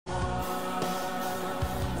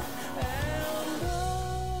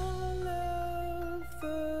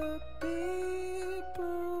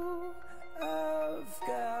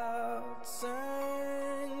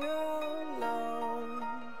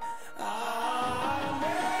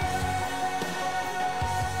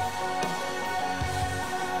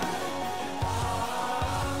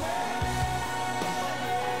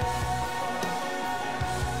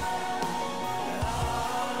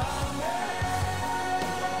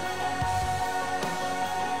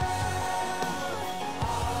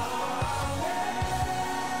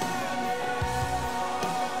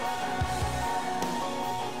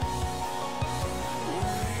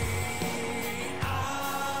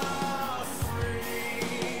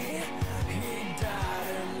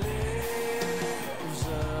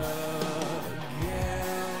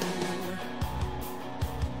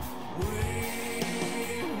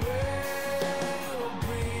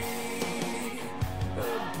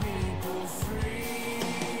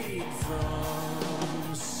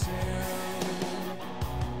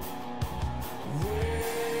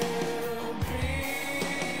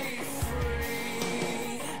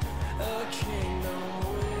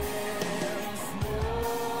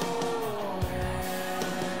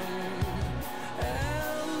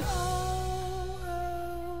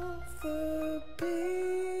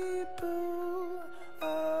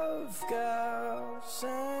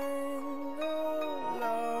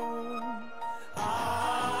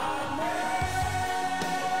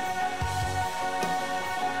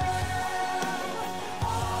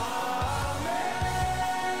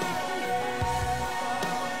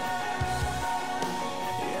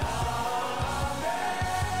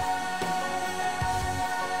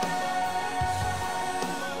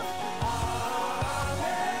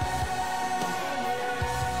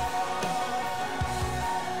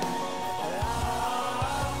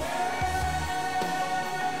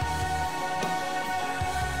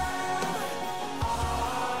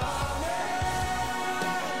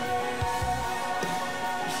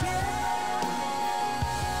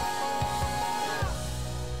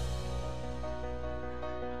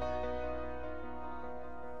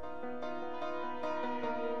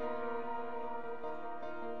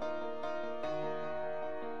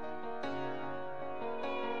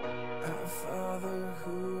Father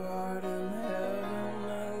who art in heaven,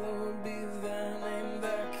 hallowed be thy name,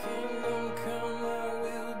 thy kingdom come, thy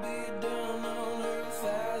will be done on earth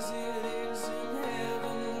as it is in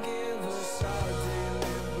heaven. Give us our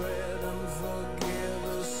daily bread and forgive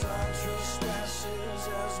us our trespasses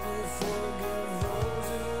as we forgive those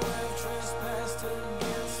who have trespassed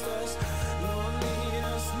against us. Lord, lead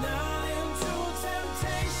us not into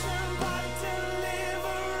temptation, but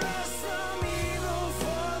deliver us from evil.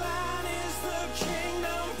 For thine is the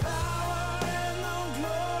kingdom, power, and the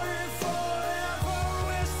glory forever.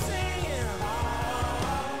 We're singing,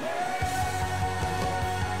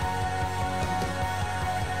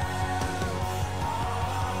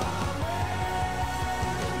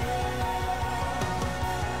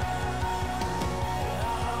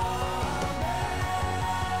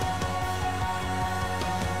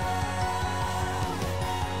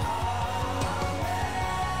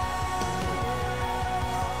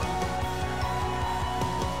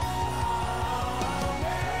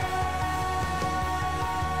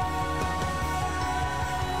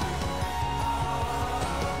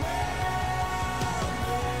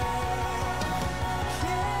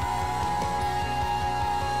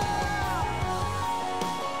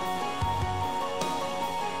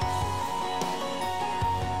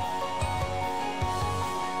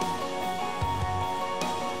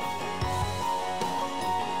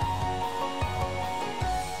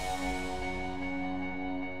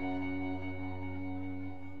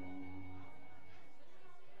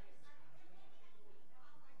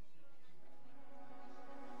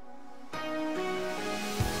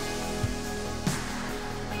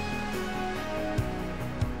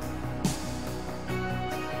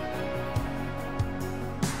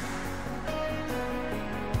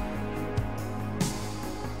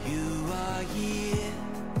 you are here,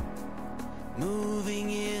 moving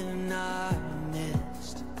in our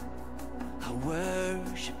midst. I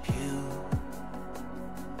worship you,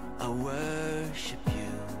 I worship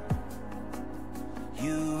you.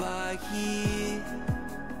 You are here,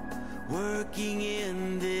 working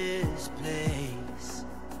in this place.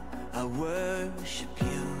 I worship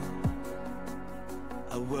you,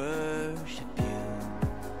 I worship you.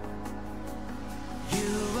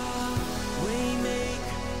 You are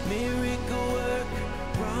waymaker, miracle worker,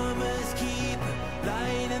 promise keeper,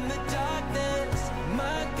 light in the darkness.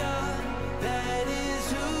 My God, that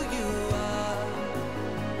is who you are.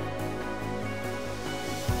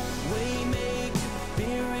 Waymaker,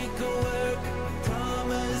 miracle worker,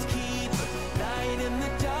 promise keeper, light in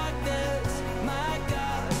the darkness. My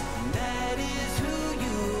God, that is who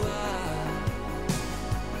you are.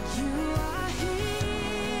 You are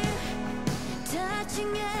here,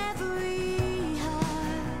 touching every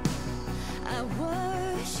heart. I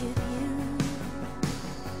worship you,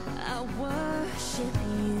 I worship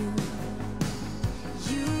you.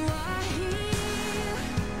 You are here,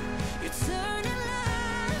 you're turning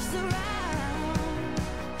lives around.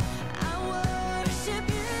 I worship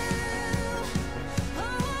you, oh, I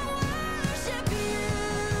worship you.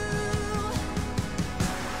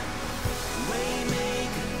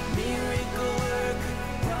 Waymaker, miracle worker,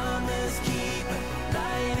 promise keeper,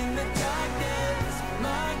 light in the darkness.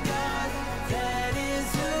 My God, that is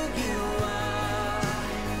who you are.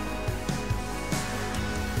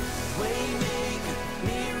 Waymaker,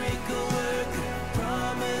 miracle worker,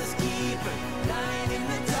 promise keeper, light in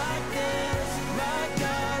the darkness. My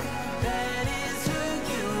God, that is who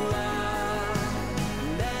you are.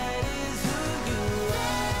 That is who you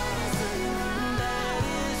are. That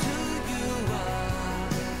is who you are.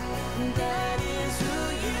 That is who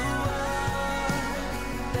you are.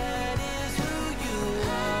 That is who you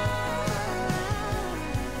are.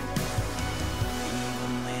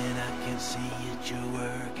 Even when I can see it, you're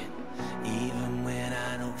working. Even when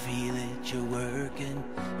I don't feel it, you're working.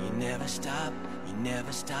 You never stop, you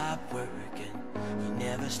never stop working. You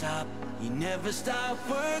never stop, you never stop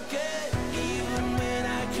working. Even when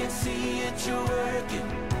I can't see it, you're working.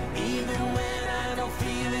 Even when I don't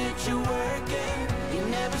feel it, you're working. You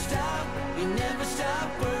never stop, you never stop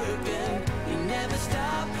working. You never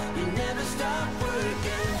stop, you never stop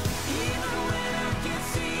working. Even when I can't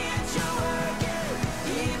see it, you're working.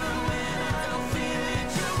 Even when I don't feel it,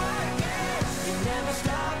 you're working. You never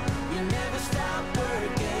stop, you never stop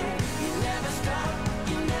working. You never stop,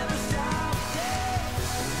 you never stop.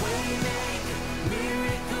 Waymaker,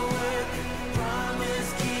 miracle worker, promise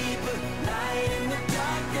keeper, light in the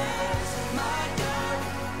darkness. My God,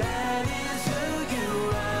 that is who you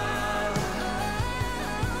are.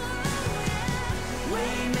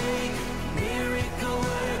 Waymaker, miracle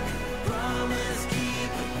worker, promise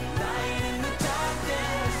keeper, light in the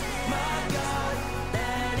darkness. My God,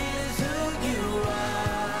 that is who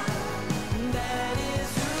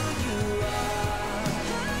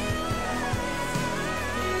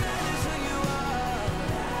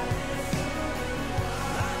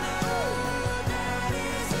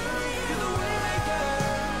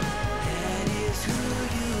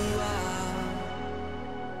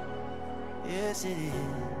Yes, it is.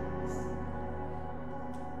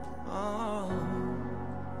 Oh,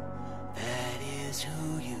 that is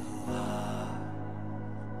who you are.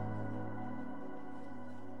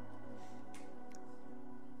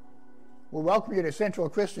 We welcome you to Central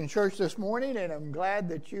Christian Church this morning, and I'm glad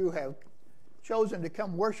that you have chosen to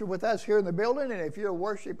come worship with us here in the building. And if you're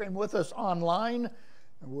worshiping with us online,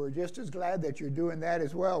 we're just as glad that you're doing that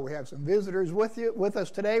as well. We have some visitors with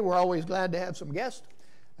us today. We're always glad to have some guests.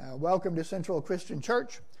 Welcome to Central Christian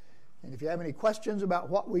Church. And if you have any questions about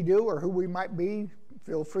what we do or who we might be,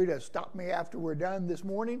 feel free to stop me after we're done this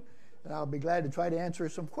morning, and I'll be glad to try to answer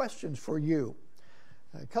some questions for you.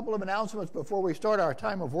 A couple of announcements before we start our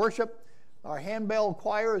time of worship. Our handbell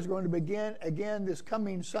choir is going to begin again this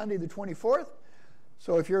coming Sunday the 24th.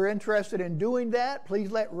 So if you're interested in doing that, please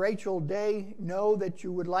let Rachel Day know that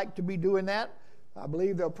you would like to be doing that. I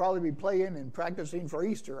believe they'll probably be playing and practicing for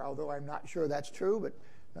Easter, although I'm not sure that's true. But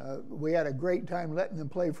we had a great time letting them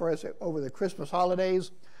play for us over the Christmas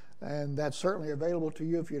holidays, and that's certainly available to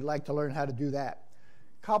you if you'd like to learn how to do that.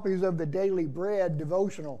 Copies of the Daily Bread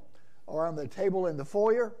devotional are on the table in the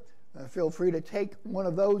foyer. Feel free to take one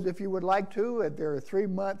of those if you would like to. They're 3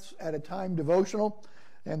 months at a time devotional,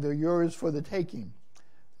 and they're yours for the taking.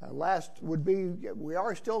 Last would be, we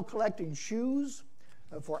are still collecting shoes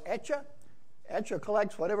for Etcha. Etcha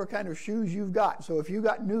collects whatever kind of shoes you've got. So if you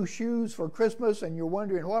got new shoes for Christmas and you're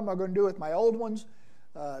wondering, what am I going to do with my old ones?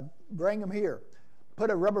 Bring them here. Put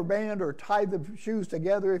a rubber band or tie the shoes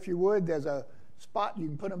together if you would. There's a spot you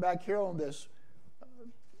can put them back here on this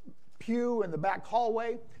pew in the back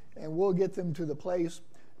hallway, and we'll get them to the place.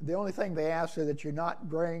 The only thing they ask is that you not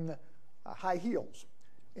bring high heels.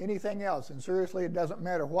 Anything else, and seriously, it doesn't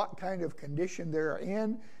matter what kind of condition they're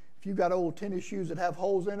in. If you've got old tennis shoes that have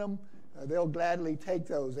holes in them, they'll gladly take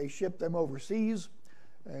those. They ship them overseas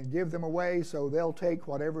and give them away, so they'll take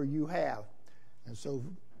whatever you have. And so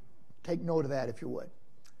take note of that if you would.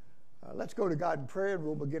 Let's go to God in prayer, and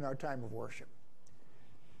we'll begin our time of worship.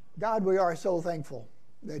 God, we are so thankful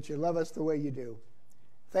that you love us the way you do.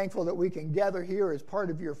 Thankful that we can gather here as part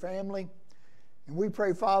of your family. And we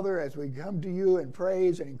pray, Father, as we come to you and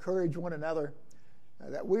praise and encourage one another,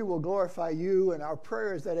 that we will glorify you. And our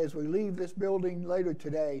prayer is that as we leave this building later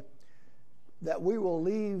today, that we will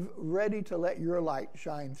leave ready to let your light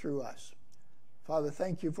shine through us. Father,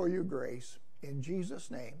 thank you for your grace. In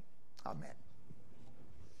Jesus' name, amen.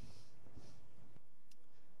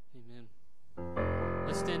 Amen.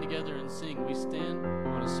 Let's stand together and sing. We stand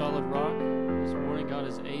on a solid rock. This morning, God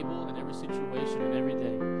is able in every situation and every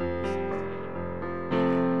day. Let's sing together.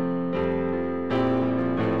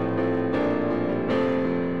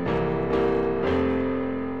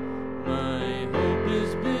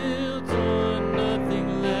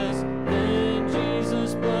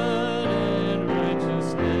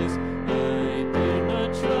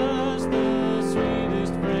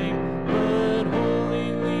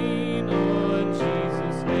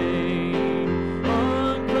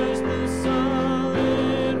 On Christ the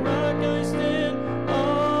solid rock I stand,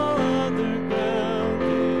 all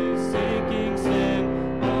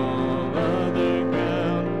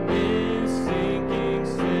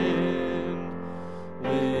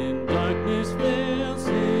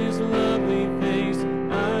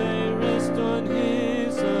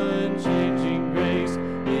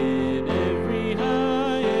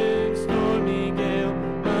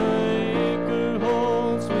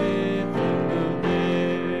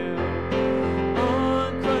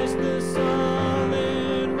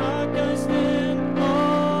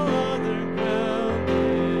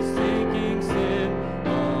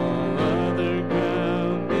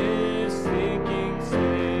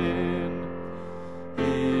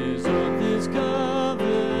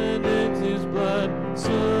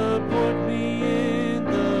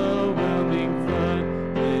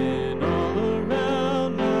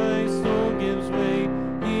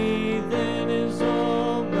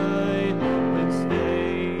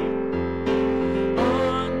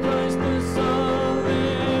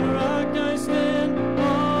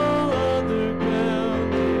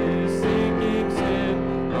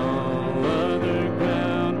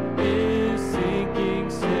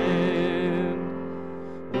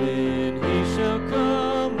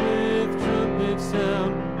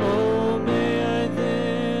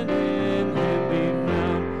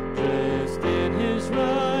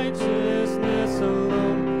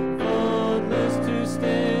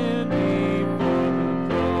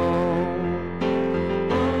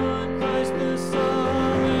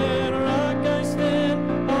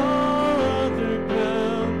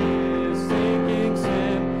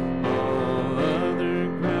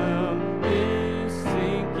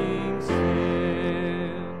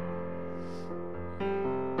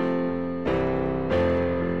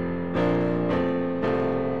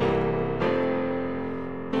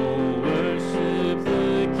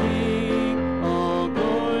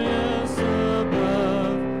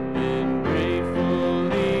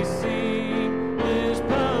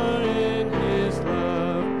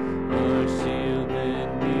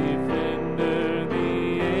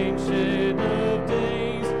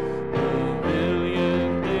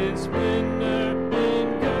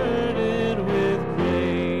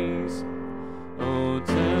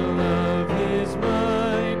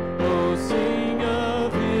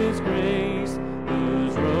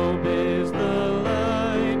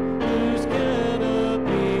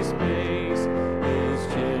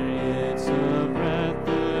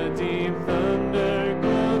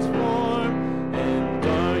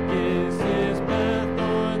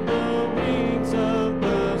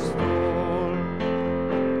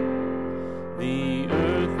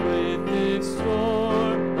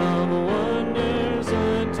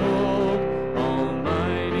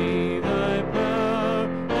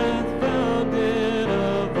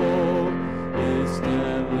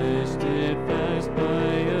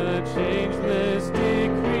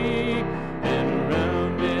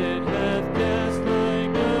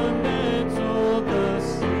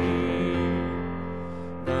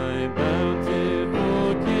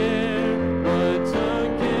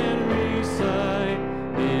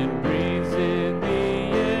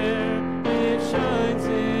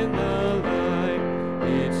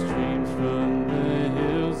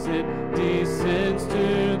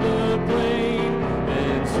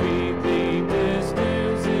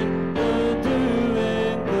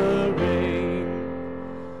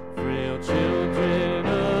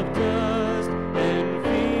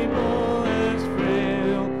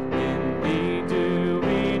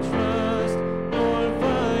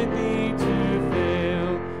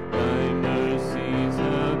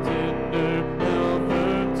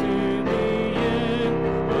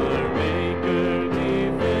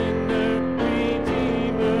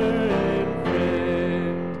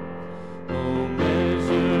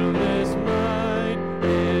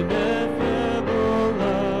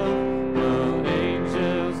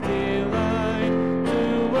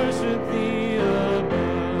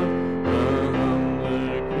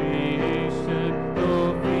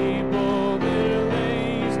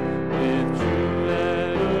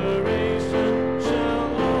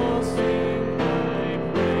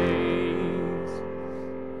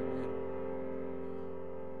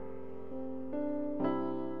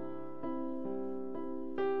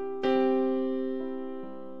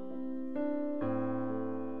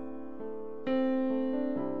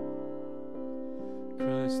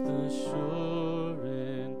Christ the sure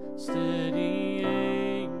and steady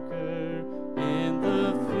anchor in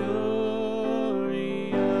the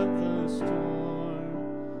fury of the storm.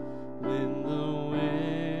 When the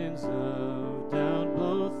winds of doubt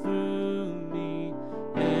blow through me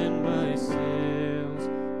and my sails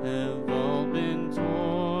have all been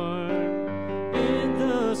torn, in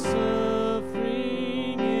the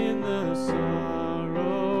suffering, in the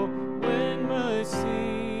sorrow, when my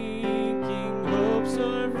sinking hopes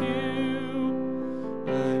are few,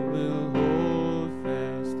 I will hold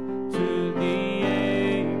fast to the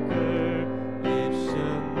anchor, it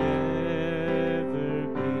shall never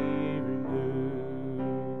be removed.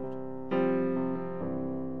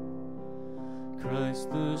 Christ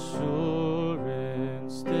the sure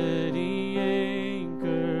and steady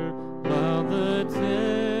anchor, while the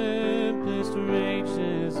tempest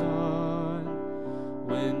rages on,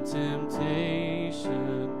 when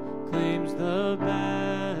temptation claims the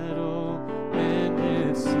battle and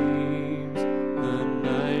it seems the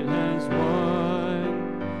night has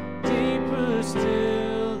won, deeper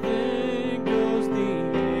still then goes the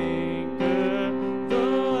anchor,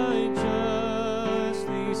 though I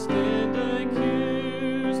justly stand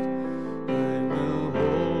accused, I will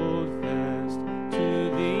hold fast to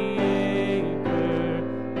the anchor,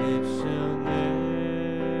 it shall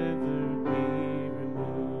never be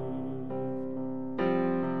removed.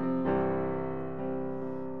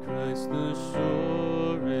 Christ the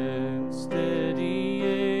sure and steady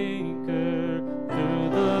anchor through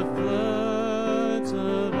the floods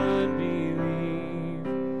of unbelief,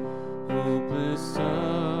 hopeless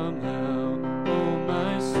somehow, oh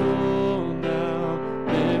my soul now,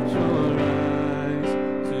 lift your eyes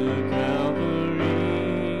to Calvary.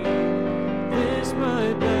 This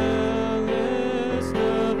my ballast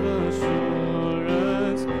of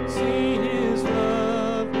assurance, see His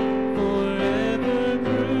love forever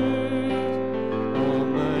proved. All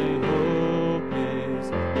my hope is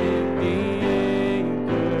in the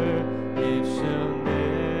anchor, it shall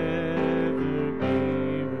never be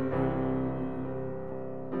removed.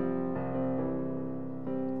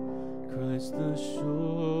 Christ the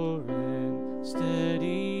sure and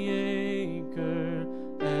steady anchor,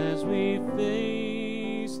 as we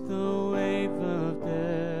face the wave of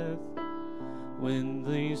death, when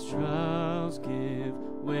these trials give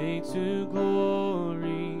way to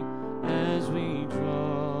glory, as we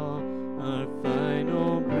draw our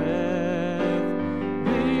final breath,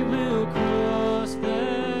 we will cross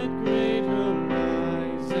that great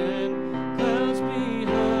horizon, clouds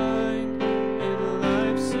behind and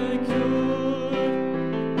life secured.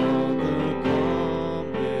 All the calm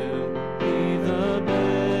will be the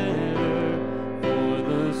better for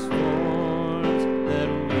the storms that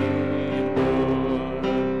we endure.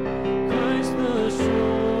 Christ the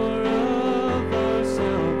shore of our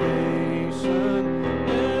salvation,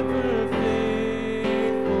 ever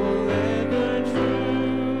faithful, ever true.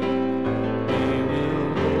 We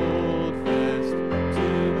will hold fast to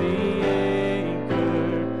the anchor,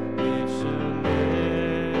 it shall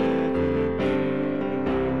never be removed.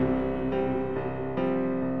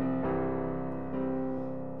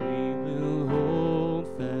 We will hold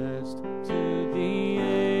fast to the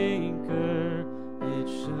anchor, it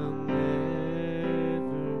shall never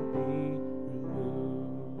be removed.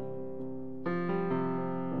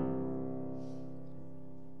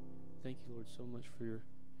 Thank you, Lord, so much for your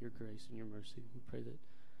grace and your mercy. We pray that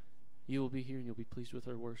you will be here and you'll be pleased with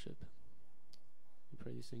our worship. We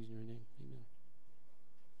pray these things in your name. Amen.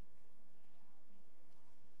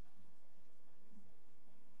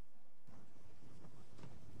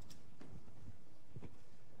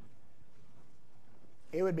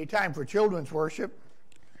 It would be time for children's worship.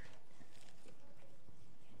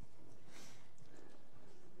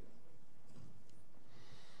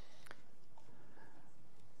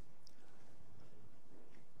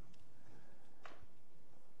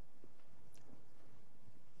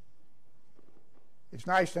 It's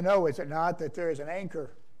nice to know, is it not, that there is an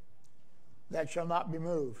anchor that shall not be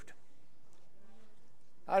moved.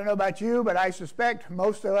 I don't know about you, but I suspect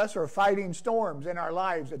most of us are fighting storms in our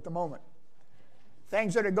lives at the moment.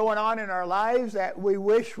 Things that are going on in our lives that we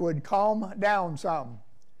wish would calm down some.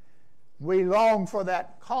 We long for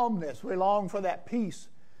that calmness. We long for that peace.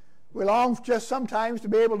 We long just sometimes to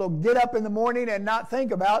be able to get up in the morning and not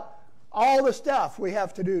think about all the stuff we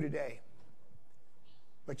have to do today.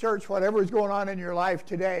 But church, whatever is going on in your life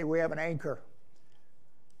today, we have an anchor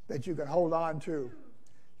that you can hold on to,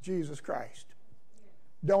 Jesus Christ.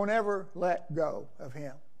 Don't ever let go of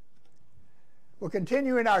Him. We're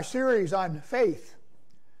continuing our series on faith,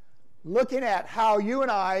 looking at how you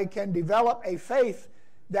and I can develop a faith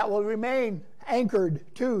that will remain anchored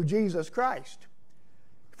to Jesus Christ.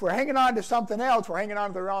 If we're hanging on to something else, we're hanging on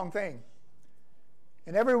to the wrong thing.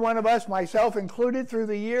 And every one of us, myself included, through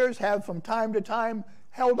the years have from time to time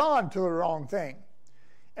held on to the wrong thing.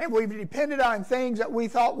 And we've depended on things that we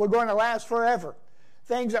thought were going to last forever.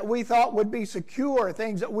 Things that we thought would be secure.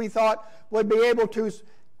 Things that we thought would be able to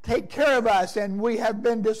take care of us. And we have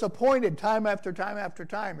been disappointed time after time after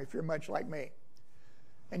time, if you're much like me.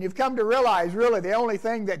 And you've come to realize, really, the only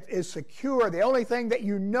thing that is secure, the only thing that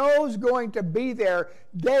you know is going to be there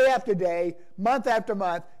day after day, month after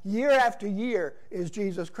month, year after year, is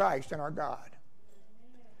Jesus Christ and our God.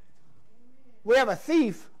 We have a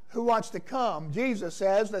thief who wants to come. Jesus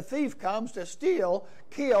says the thief comes to steal,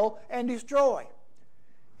 kill, and destroy.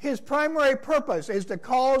 His primary purpose is to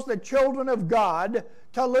cause the children of God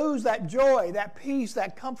to lose that joy, that peace,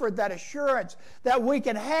 that comfort, that assurance that we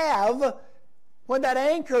can have when that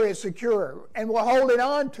anchor is secure and we're holding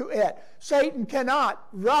on to it. Satan cannot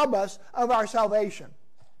rob us of our salvation.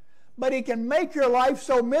 But he can make your life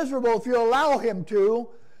so miserable, if you allow him to,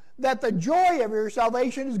 that the joy of your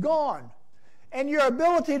salvation is gone. And your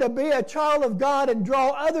ability to be a child of God and draw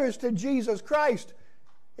others to Jesus Christ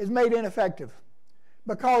is made ineffective,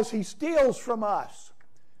 because he steals from us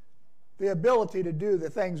the ability to do the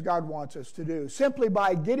things God wants us to do, simply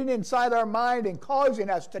by getting inside our mind and causing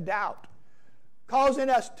us to doubt, causing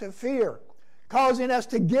us to fear, causing us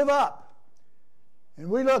to give up. And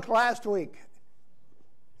we looked last week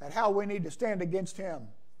at how we need to stand against him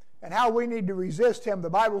and how we need to resist him. The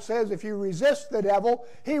Bible says if you resist the devil,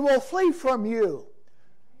 he will flee from you.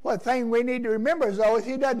 One thing we need to remember, though, is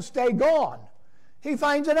he doesn't stay gone. He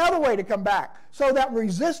finds another way to come back. So that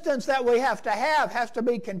resistance that we have to have has to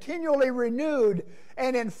be continually renewed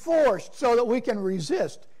and enforced so that we can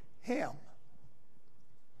resist him.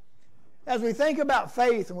 As we think about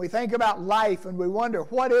faith and we think about life and we wonder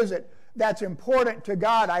what is it that's important to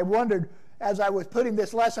God, I wondered as I was putting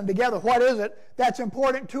this lesson together, what is it that's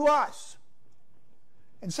important to us?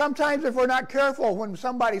 And sometimes if we're not careful, when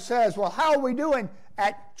somebody says, well, how are we doing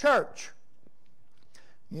at church?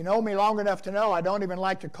 You know me long enough to know I don't even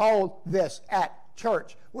like to call this at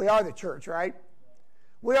church. We are the church, right?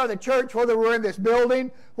 We are the church, whether we're in this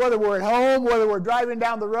building, whether we're at home, whether we're driving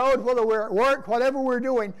down the road, whether we're at work, whatever we're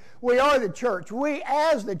doing, we are the church. We,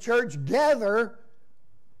 as the church, gather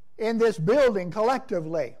in this building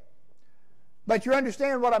collectively. But you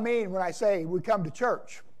understand what I mean when I say we come to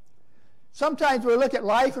church. Sometimes we look at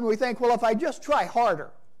life and we think, well, if I just try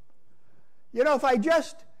harder, you know, if I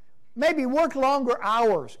just maybe work longer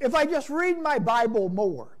hours, if I just read my Bible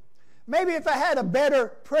more, maybe if I had a better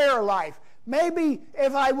prayer life, maybe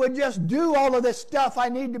if I would just do all of this stuff I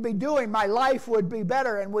need to be doing, my life would be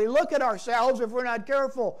better. And we look at ourselves, if we're not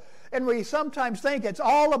careful, and we sometimes think it's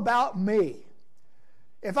all about me.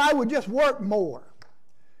 If I would just work more.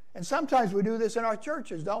 And sometimes we do this in our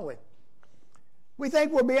churches, don't we? We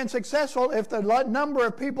think we're being successful if the number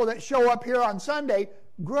of people that show up here on Sunday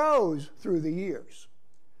grows through the years.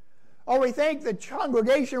 Or we think the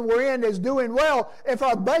congregation we're in is doing well if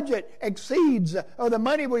our budget exceeds, or the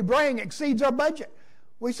money we bring exceeds our budget.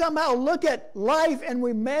 We somehow look at life and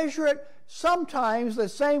we measure it sometimes the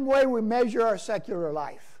same way we measure our secular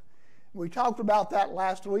life. We talked about that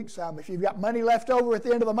last week some. If you've got money left over at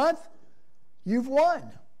the end of the month, you've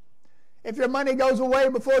won. If your money goes away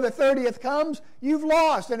before the 30th comes, you've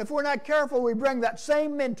lost. And if we're not careful, we bring that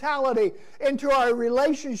same mentality into our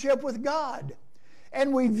relationship with God.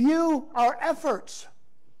 And we view our efforts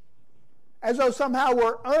as though somehow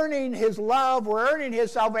we're earning his love, we're earning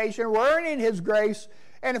his salvation, we're earning his grace.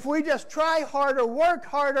 And if we just try harder, work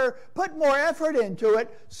harder, put more effort into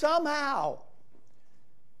it, somehow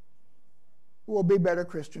we'll be better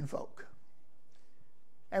Christian folk.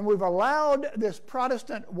 And we've allowed this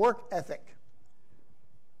Protestant work ethic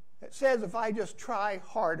that says if I just try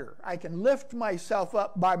harder, I can lift myself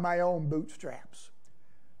up by my own bootstraps.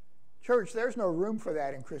 Church, there's no room for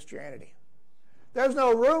that in Christianity. There's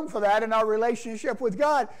no room for that in our relationship with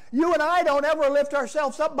God. You and I don't ever lift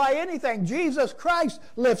ourselves up by anything. Jesus Christ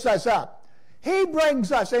lifts us up. He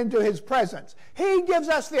brings us into his presence. He gives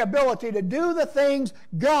us the ability to do the things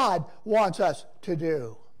God wants us to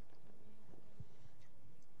do.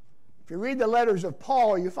 If you read the letters of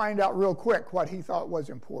Paul, you find out real quick what he thought was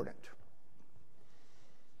important.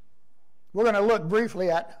 We're going to look briefly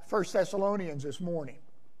at 1 Thessalonians this morning.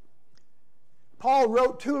 Paul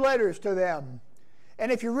wrote 2 letters to them.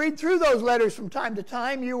 And if you read through those letters from time to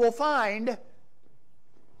time, you will find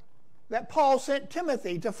that Paul sent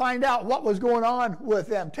Timothy to find out what was going on with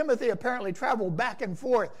them. Timothy apparently traveled back and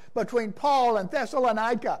forth between Paul and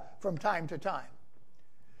Thessalonica from time to time.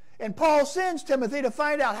 And Paul sends Timothy to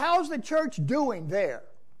find out how's the church doing there.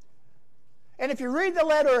 And if you read the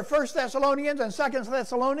letter of 1 Thessalonians and 2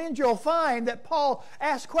 Thessalonians, you'll find that Paul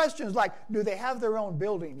asks questions like, do they have their own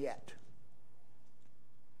building yet?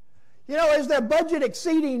 You know, is their budget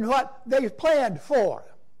exceeding what they planned for?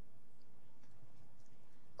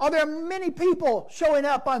 Are there many people showing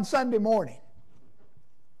up on Sunday morning?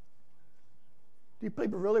 Do you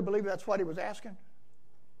people really believe that's what he was asking?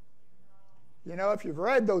 You know, if you've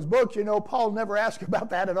read those books, you know Paul never asked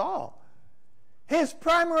about that at all. His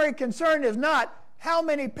primary concern is not how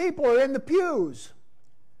many people are in the pews.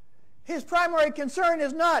 His primary concern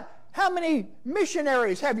is not how many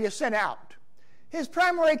missionaries have you sent out. His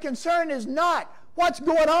primary concern is not what's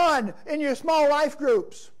going on in your small life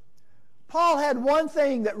groups. Paul had one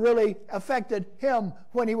thing that really affected him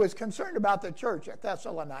when he was concerned about the church at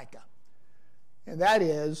Thessalonica, and that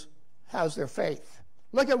is, how's their faith?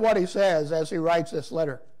 Look at what he says as he writes this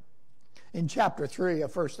letter in chapter 3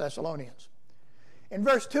 of 1 Thessalonians. In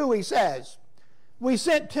verse 2 he says, we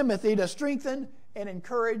sent Timothy to strengthen and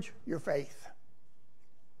encourage your faith.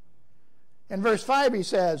 In verse 5 he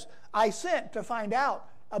says, I sent to find out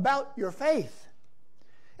about your faith.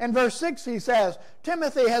 In verse 6 he says,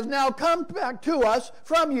 Timothy has now come back to us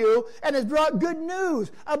from you and has brought good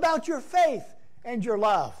news about your faith and your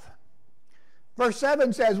love. Verse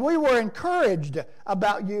 7 says, we were encouraged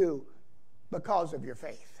about you because of your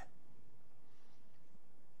faith.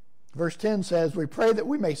 Verse 10 says, we pray that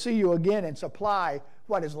we may see you again and supply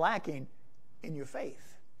what is lacking in your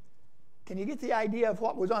faith. Can you get the idea of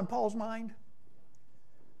what was on Paul's mind?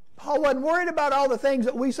 Paul wasn't worried about all the things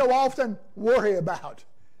that we so often worry about.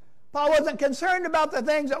 Paul wasn't concerned about the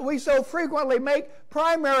things that we so frequently make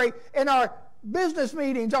primary in our business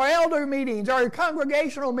meetings, our elder meetings, our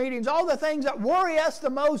congregational meetings, all the things that worry us the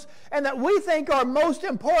most and that we think are most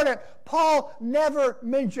important, Paul never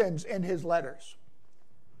mentions in his letters.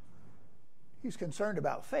 He's concerned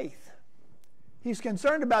about faith. He's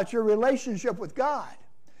concerned about your relationship with God.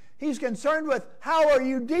 He's concerned with how are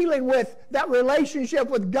you dealing with that relationship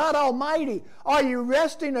with God Almighty. Are you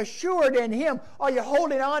resting assured in Him? Are you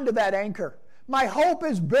holding on to that anchor? My hope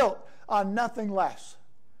is built on nothing less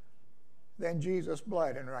than Jesus'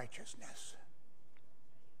 blood and righteousness.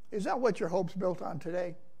 Is that what your hope's built on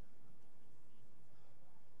today?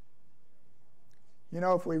 You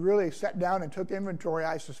know, if we really sat down and took inventory,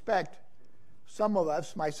 I suspect some of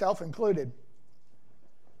us, myself included,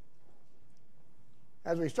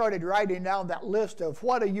 as we started writing down that list of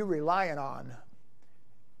what are you relying on,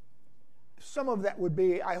 some of that would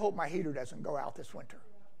be, I hope my heater doesn't go out this winter.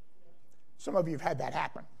 Some of you have had that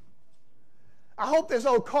happen. I hope this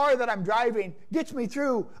old car that I'm driving gets me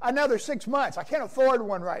through another 6 months. I can't afford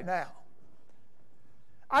one right now.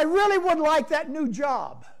 I really would like that new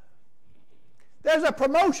job. There's a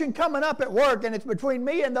promotion coming up at work, and it's between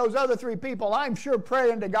me and those other 3 people. I'm sure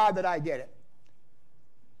praying to God that I get it.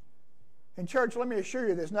 And church, let me assure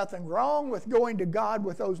you, there's nothing wrong with going to God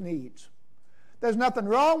with those needs. There's nothing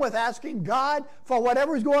wrong with asking God for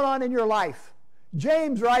whatever's going on in your life.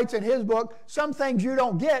 James writes in his book, some things you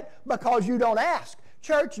don't get because you don't ask.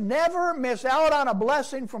 Church, never miss out on a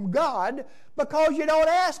blessing from God because you don't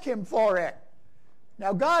ask Him for it.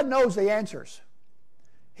 Now, God knows the answers.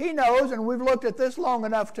 He knows, and we've looked at this long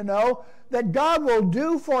enough to know, that God will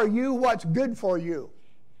do for you what's good for you.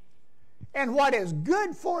 And what is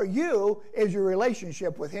good for you is your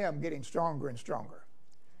relationship with Him getting stronger and stronger.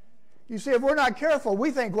 You see, if we're not careful,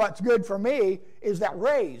 we think what's good for me is that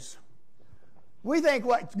raise. We think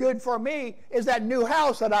what's good for me is that new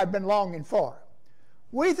house that I've been longing for.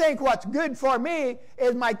 We think what's good for me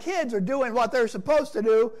is my kids are doing what they're supposed to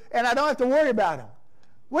do and I don't have to worry about them.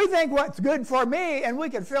 We think what's good for me, and we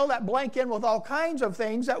can fill that blank in with all kinds of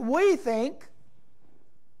things that we think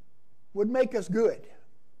would make us good.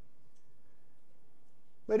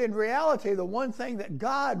 But in reality, the one thing that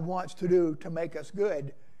God wants to do to make us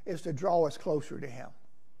good is to draw us closer to Him.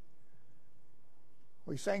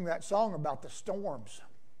 We sang that song about the storms,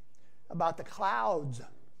 about the clouds.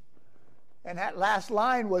 And that last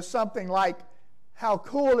line was something like, how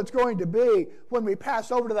cool it's going to be when we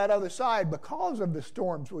pass over to that other side because of the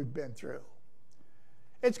storms we've been through.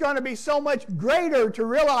 It's going to be so much greater to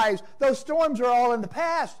realize those storms are all in the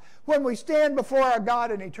past when we stand before our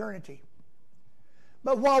God in eternity.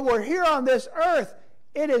 But while we're here on this earth,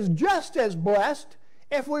 it is just as blessed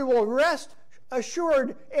if we will rest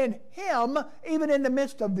assured in Him even in the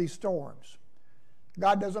midst of these storms.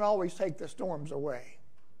 God doesn't always take the storms away.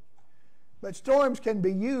 But storms can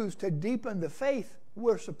be used to deepen the faith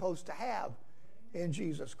we're supposed to have in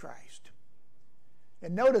Jesus Christ.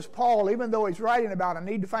 And notice Paul, even though he's writing about, I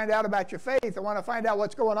need to find out about your faith. I want to find out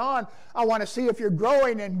what's going on. I want to see if you're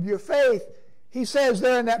growing in your faith. He says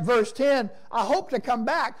there in that verse 10, I hope to come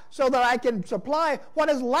back so that I can supply what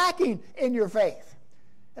is lacking in your faith.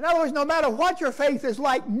 In other words, no matter what your faith is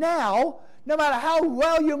like now, no matter how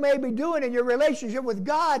well you may be doing in your relationship with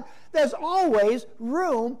God, there's always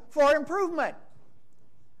room for improvement.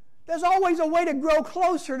 There's always a way to grow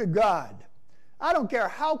closer to God. I don't care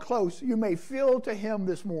how close you may feel to Him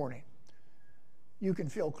this morning. You can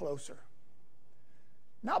feel closer.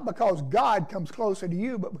 Not because God comes closer to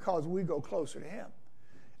you, but because we go closer to Him.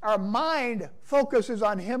 Our mind focuses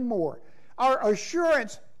on Him more. Our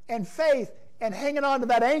assurance and faith and hanging on to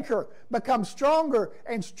that anchor becomes stronger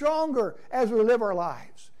and stronger as we live our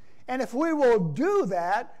lives. And if we will do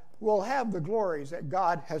that, we'll have the glories that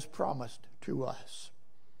God has promised to us.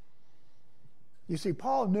 You see,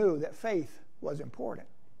 Paul knew that faith was important.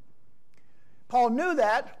 Paul knew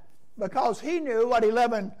that because he knew what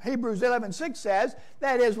Hebrews 11:6 says,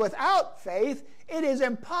 that is, without faith, it is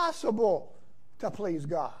impossible to please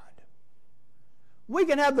God. We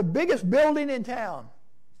can have the biggest building in town.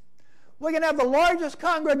 We can have the largest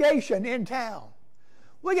congregation in town.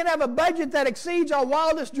 We can have a budget that exceeds our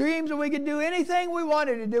wildest dreams, and we can do anything we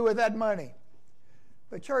wanted to do with that money.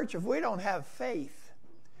 But church, if we don't have faith,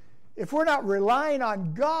 if we're not relying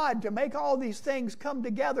on God to make all these things come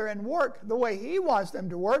together and work the way He wants them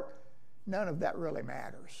to work, none of that really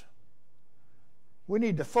matters. We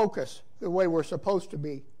need to focus the way we're supposed to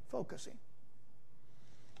be focusing.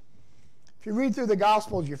 If you read through the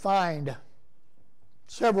Gospels, you find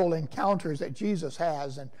several encounters that Jesus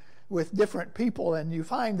has and with different people, and you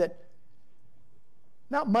find that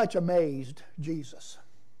not much amazed Jesus.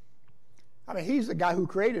 I mean, He's the guy who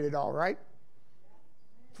created it all, right?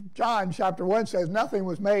 John chapter 1 says nothing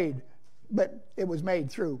was made, but it was made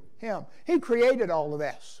through Him. He created all of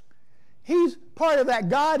this. He's part of that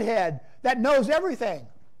Godhead that knows everything.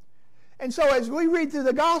 And so as we read through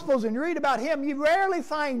the Gospels and read about Him, you rarely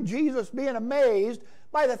find Jesus being amazed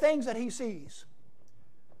by the things that He sees.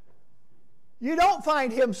 You don't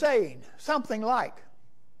find Him saying something like,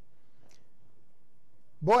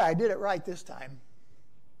 boy, I did it right this time.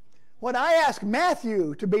 When I asked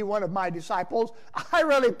Matthew to be one of my disciples, I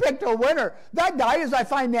really picked a winner. That guy is a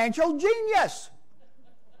financial genius.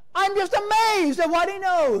 I'm just amazed at what he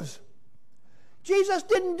knows. Jesus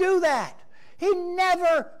didn't do that. He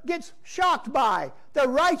never gets shocked by the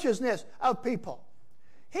righteousness of people.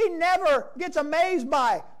 He never gets amazed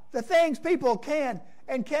by the things people can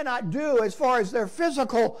and cannot do as far as their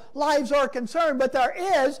physical lives are concerned. But there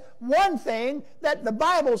is one thing that the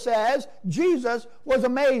Bible says Jesus was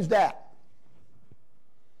amazed at.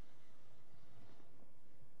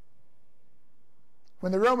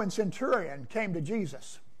 When the Roman centurion came to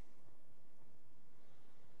Jesus,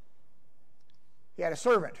 he had a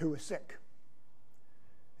servant who was sick.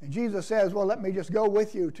 And Jesus says, well, let me just go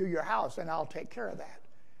with you to your house and I'll take care of that.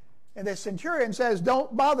 And the centurion says,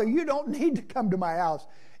 don't bother. You don't need to come to my house.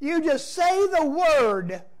 You just say the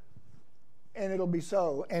word and it'll be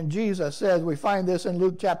so. And Jesus says, we find this in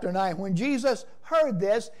Luke chapter 9. When Jesus heard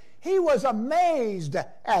this, He was amazed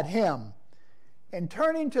at him. And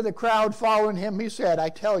turning to the crowd following Him, He said, I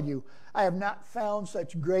tell you, I have not found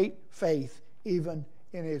such great faith even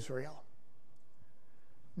in Israel.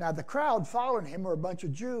 Now the crowd following Him were a bunch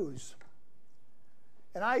of Jews.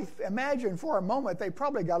 And I imagine for a moment they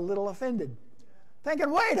probably got a little offended.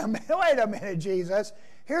 Thinking, wait a minute, Jesus.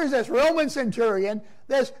 Here's this Roman centurion,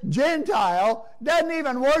 this Gentile, doesn't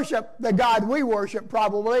even worship the God we worship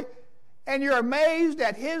probably. And you're amazed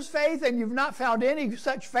at his faith and you've not found any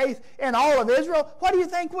such faith in all of Israel. What do you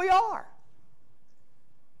think we are?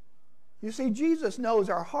 You see, Jesus knows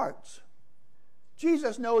our hearts.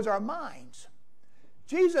 Jesus knows our minds.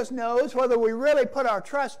 Jesus knows whether we really put our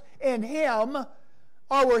trust in Him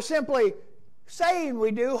or we're simply saying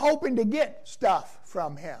we do, hoping to get stuff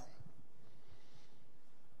from Him.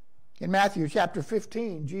 In Matthew chapter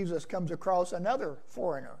 15, Jesus comes across another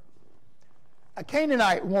foreigner, a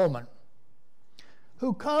Canaanite woman,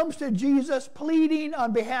 who comes to Jesus pleading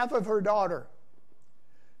on behalf of her daughter.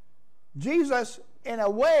 Jesus, in a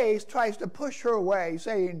way, tries to push her away,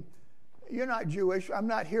 saying, you're not Jewish, I'm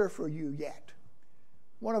not here for you yet.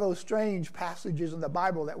 One of those strange passages in the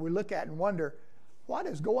Bible that we look at and wonder, what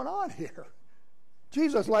is going on here?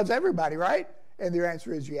 Jesus loves everybody, right? And the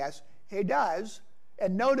answer is yes, He does.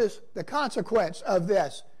 And notice the consequence of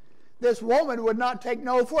this. This woman would not take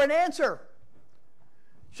no for an answer.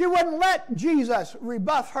 She wouldn't let Jesus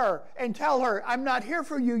rebuff her and tell her, I'm not here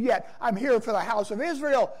for you yet. I'm here for the house of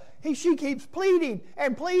Israel. She keeps pleading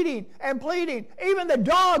and pleading and pleading. Even the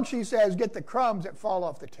dogs, she says, get the crumbs that fall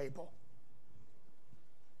off the table.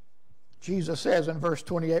 Jesus says in verse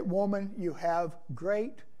 28, woman, you have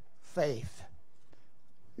great faith.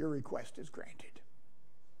 Your request is granted.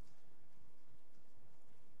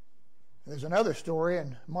 There's another story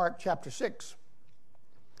in Mark chapter 6.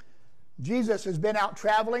 Jesus has been out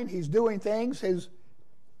traveling. He's doing things. His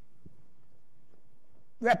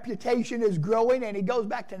reputation is growing, and he goes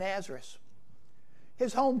back to Nazareth,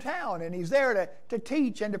 his hometown, and he's there to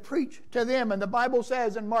teach and to preach to them. And the Bible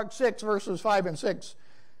says in Mark 6, verses 5 and 6,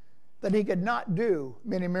 that he could not do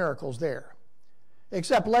many miracles there,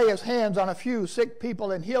 except lay his hands on a few sick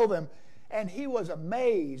people and heal them. And he was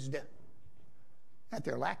amazed at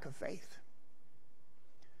their lack of faith.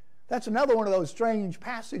 That's another one of those strange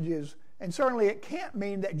passages, and certainly it can't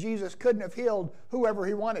mean that Jesus couldn't have healed whoever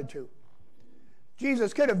he wanted to.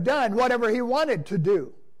 Jesus could have done whatever he wanted to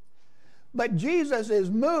do. But Jesus is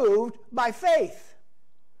moved by faith.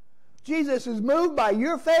 Jesus is moved by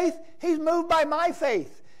your faith. He's moved by my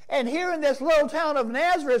faith. And here in this little town of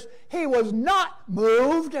Nazareth, he was not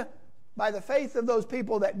moved by the faith of those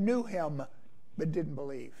people that knew him but didn't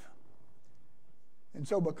believe. And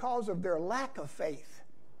so because of their lack of faith,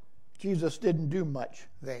 Jesus didn't do much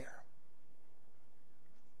there.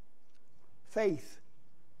 Faith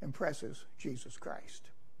impresses Jesus Christ.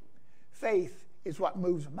 Faith is what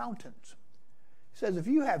moves mountains. He says, if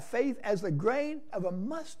you have faith as the grain of a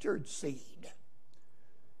mustard seed.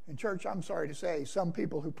 In church, I'm sorry to say, some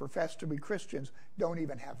people who profess to be Christians don't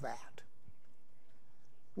even have that.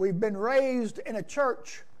 We've been raised in a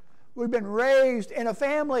church. We've been raised in a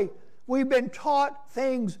family. We've been taught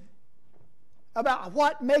things about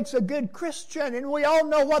what makes a good Christian, and we all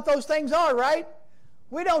know what those things are, right?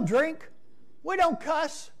 We don't drink. We don't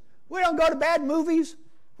cuss. We don't go to bad movies.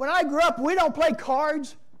 When I grew up, we don't play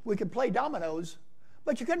cards. We could play dominoes,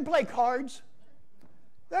 but you couldn't play cards.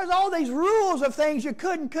 There's all these rules of things you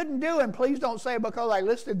couldn't do, and please don't say because I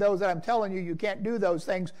listed those that I'm telling you can't do those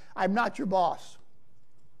things, I'm not your boss.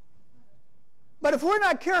 But if we're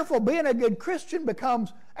not careful, being a good Christian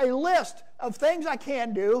becomes a list of things I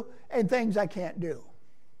can do and things I can't do.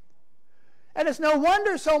 And it's no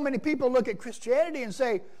wonder so many people look at Christianity and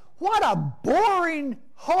say, what a boring,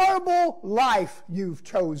 horrible life you've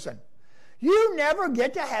chosen. You never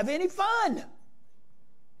get to have any fun.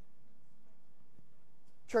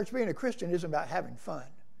 Church, being a Christian isn't about having fun.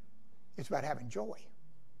 It's about having joy.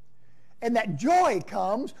 And that joy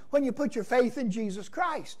comes when you put your faith in Jesus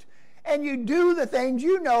Christ. And you do the things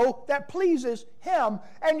you know that pleases him.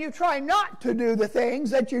 And you try not to do the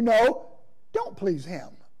things that you know don't please him.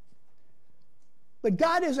 But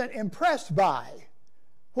God isn't impressed by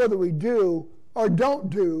whether we do or don't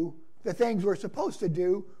do the things we're supposed to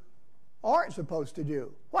do or aren't supposed to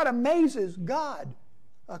do. What amazes God,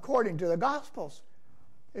 according to the Gospels,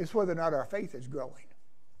 is whether or not our faith is growing.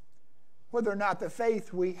 Whether or not the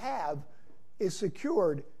faith we have is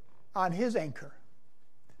secured on his anchor.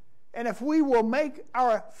 And if we will make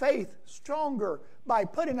our faith stronger by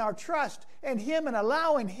putting our trust in him and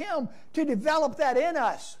allowing him to develop that in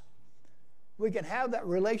us, we can have that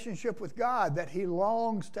relationship with God that he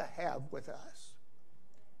longs to have with us.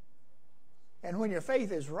 And when your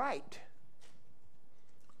faith is right,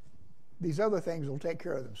 these other things will take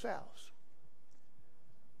care of themselves.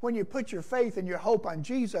 When you put your faith and your hope on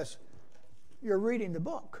Jesus, you're reading the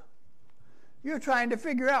book. You're trying to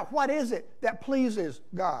figure out what is it that pleases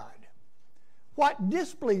God? What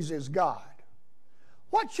displeases God?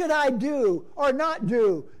 What should I do or not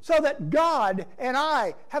do so that God and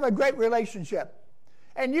I have a great relationship?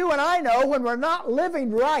 And you and I know when we're not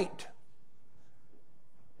living right,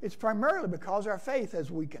 it's primarily because our faith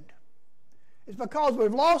has weakened. It's because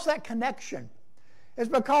we've lost that connection. It's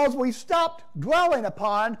because we've stopped dwelling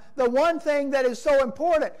upon the one thing that is so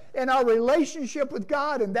important in our relationship with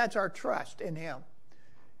God, and that's our trust in him.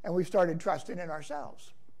 And we've started trusting in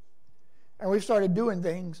ourselves. And we started doing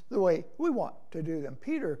things the way we want to do them.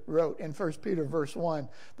 Peter wrote in 1 Peter verse 1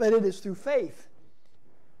 that it is through faith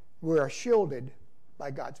we are shielded by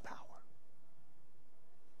God's power.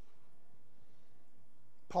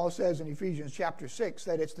 Paul says in Ephesians chapter 6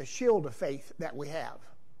 that it's the shield of faith that we have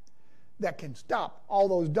that can stop all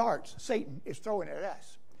those darts Satan is throwing at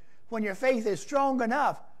us. When your faith is strong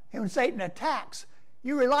enough and when Satan attacks,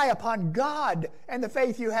 you rely upon God and the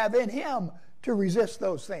faith you have in him to resist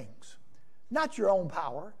those things. Not your own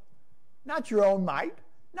power, not your own might,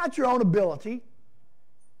 not your own ability,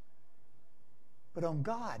 but on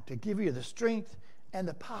God to give you the strength and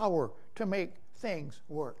the power to make things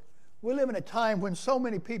work. We live in a time when so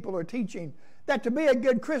many people are teaching that to be a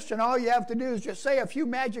good Christian, all you have to do is just say a few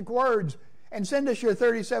magic words and send us your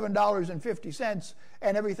 $37.50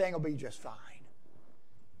 and everything will be just fine.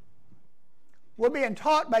 We're being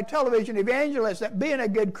taught by television evangelists that being a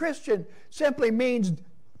good Christian simply means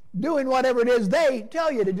doing whatever it is they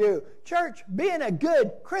tell you to do. Church, being a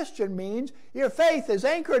good Christian means your faith is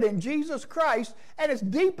anchored in Jesus Christ and it's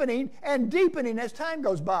deepening and deepening as time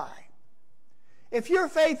goes by. If your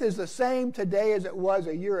faith is the same today as it was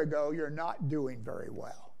a year ago, you're not doing very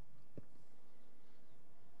well.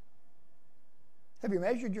 Have you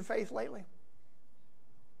measured your faith lately?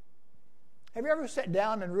 Have you ever sat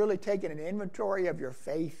down and really taken an inventory of your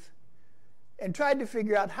faith and tried to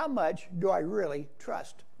figure out how much do I really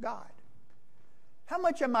trust God? How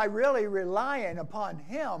much am I really relying upon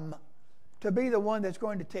Him to be the one that's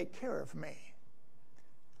going to take care of me?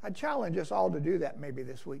 I challenge us all to do that maybe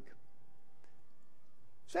this week.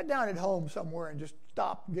 Sit down at home somewhere and just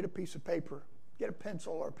stop, get a piece of paper, get a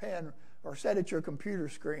pencil or a pen, or sit at your computer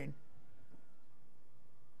screen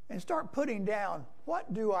and start putting down,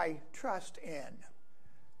 what do I trust in?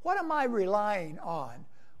 What am I relying on?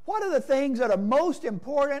 What are the things that are most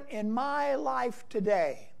important in my life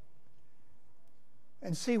today?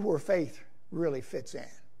 And see where faith really fits in.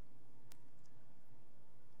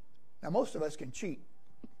 Now, most of us can cheat,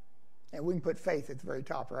 and we can put faith at the very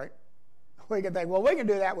top, right? We can think, well, we can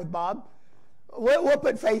do that with Bob. We'll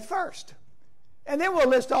put faith first. And then we'll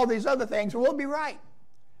list all these other things, and we'll be right.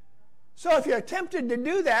 So if you're tempted to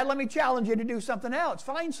do that, let me challenge you to do something else.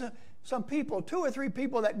 Find some people, 2 or 3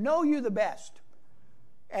 people that know you the best,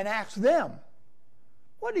 and ask them,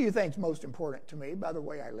 what do you think is most important to me by the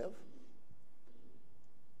way I live?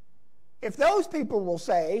 If those people will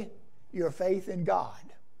say, your faith in God,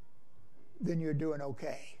 then you're doing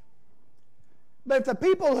okay. But if the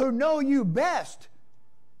people who know you best,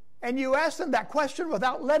 and you ask them that question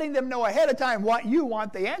without letting them know ahead of time what you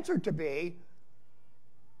want the answer to be,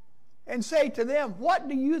 and say to them, what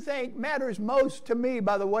do you think matters most to me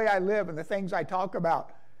by the way I live and the things I talk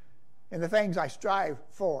about and the things I strive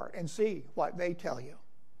for, and see what they tell you.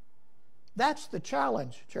 That's the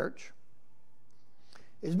challenge, church,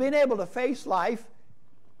 is being able to face life,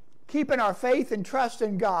 keeping our faith and trust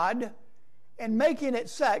in God, and making it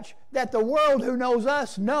such that the world who knows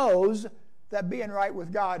us knows that being right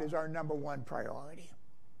with God is our number one priority.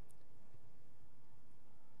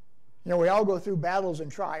 You know, we all go through battles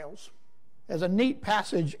and trials. There's a neat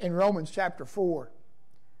passage in Romans chapter 4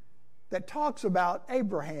 that talks about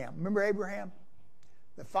Abraham. Remember Abraham?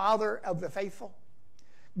 The father of the faithful.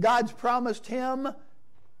 God's promised him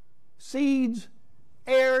seeds,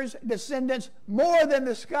 heirs, descendants, more than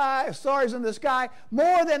the sky, stars in the sky,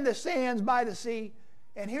 more than the sands by the sea.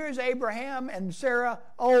 And here's Abraham and Sarah,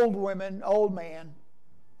 old women, old man,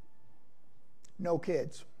 no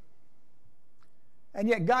kids. And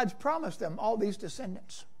yet God's promised them all these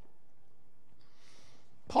descendants.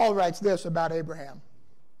 Paul writes this about Abraham.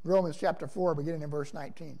 Romans chapter 4, beginning in verse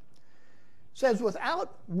 19. Says,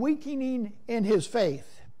 without weakening in his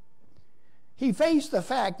faith, he faced the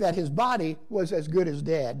fact that his body was as good as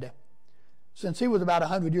dead, since he was about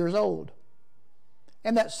 100 years old,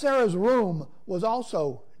 and that Sarah's womb was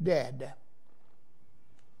also dead.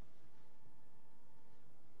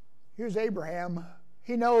 Here's Abraham.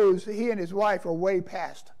 He knows he and his wife are way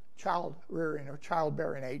past child-rearing or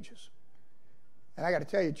childbearing ages. And I got to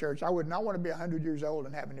tell you, church, I would not want to be 100 years old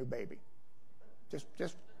and have a new baby. Just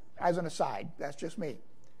as an aside, that's just me.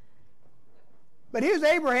 But here's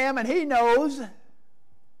Abraham, and he knows,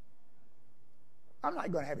 I'm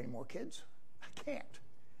not going to have any more kids. I can't.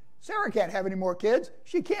 Sarah can't have any more kids.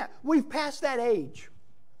 She can't. We've passed that age.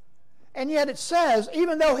 And yet it says,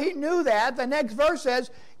 even though he knew that, the next verse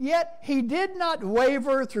says, yet he did not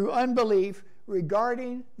waver through unbelief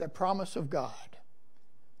regarding the promise of God,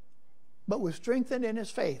 but was strengthened in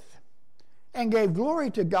his faith and gave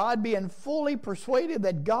glory to God, being fully persuaded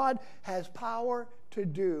that God has power to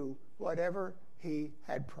do whatever he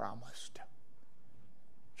had promised.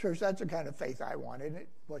 Church, that's the kind of faith I want, isn't it?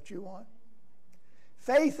 What you want?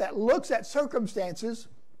 Faith that looks at circumstances,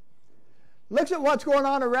 looks at what's going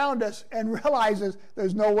on around us, and realizes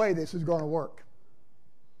there's no way this is going to work.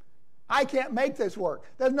 I can't make this work.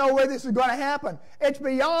 There's no way this is going to happen. It's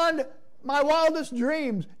beyond my wildest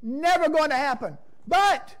dreams. Never going to happen.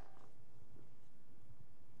 But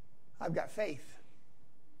I've got faith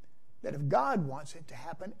that if God wants it to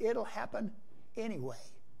happen, it'll happen anyway.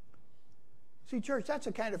 See, church, that's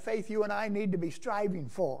the kind of faith you and I need to be striving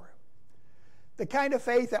for. The kind of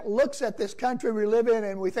faith that looks at this country we live in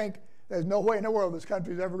and we think, there's no way in the world this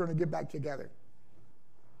country is ever going to get back together.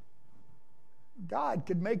 God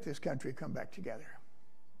could make this country come back together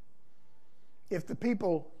if the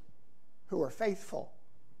people who are faithful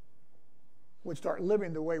would start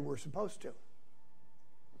living the way we're supposed to.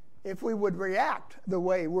 If we would react the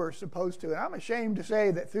way we're supposed to. And I'm ashamed to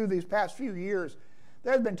say that through these past few years,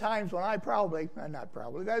 there's been times when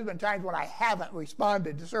there's been times when I haven't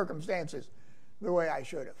responded to circumstances the way I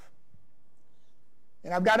should have.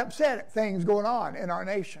 And I've got upset at things going on in our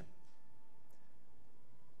nation.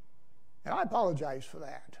 And I apologize for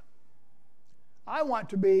that. I want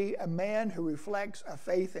to be a man who reflects a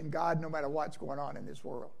faith in God no matter what's going on in this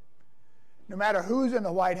world. No matter who's in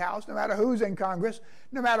the White House, no matter who's in Congress,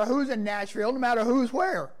 no matter who's in Nashville, no matter who's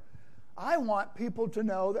where. I want people to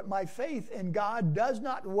know that my faith in God does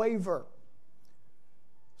not waver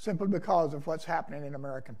simply because of what's happening in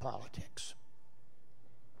American politics.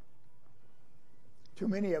 Too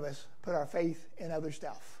many of us put our faith in other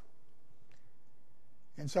stuff.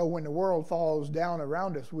 And so when the world falls down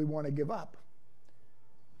around us, we want to give up.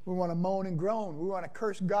 We want to moan and groan. We want to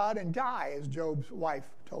curse God and die, as Job's wife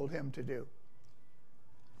told him to do.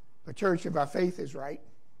 But church, if our faith is right,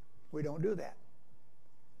 we don't do that.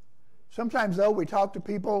 Sometimes, though, we talk to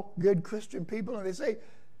people, good Christian people, and they say,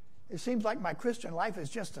 it seems like my Christian life is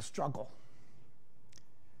just a struggle.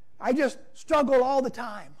 I just struggle all the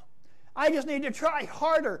time. I just need to try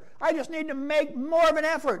harder. I just need to make more of an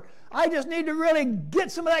effort. I just need to really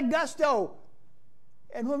get some of that gusto.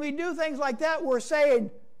 And when we do things like that, we're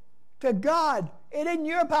saying to God, it isn't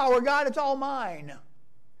your power, God, it's all mine.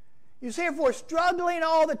 You see, if we're struggling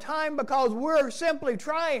all the time because we're simply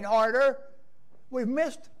trying harder, we've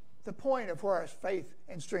missed the point of where our faith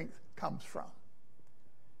and strength comes from.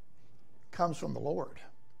 It comes from the Lord.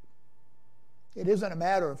 It isn't a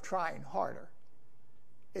matter of trying harder.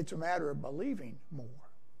 It's a matter of believing more.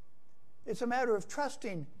 It's a matter of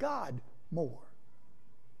trusting God more.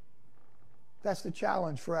 That's the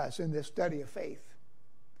challenge for us in this study of faith,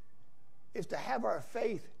 is to have our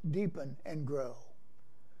faith deepen and grow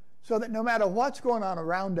so that no matter what's going on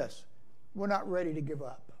around us, we're not ready to give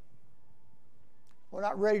up. We're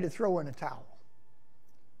not ready to throw in a towel.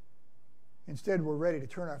 Instead, we're ready to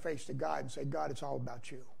turn our face to God and say, God, it's all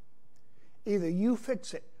about you. Either you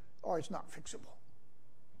fix it or it's not fixable.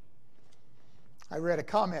 I read a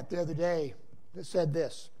comment the other day that said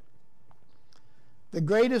this: the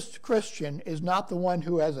greatest Christian is not the one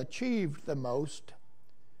who has achieved the most,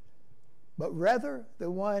 but rather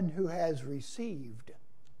the one who has received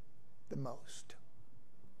the most.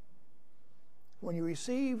 When you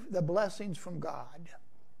receive the blessings from God,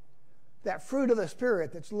 that fruit of the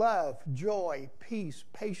Spirit that's love, joy, peace,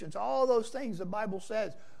 patience, all those things the Bible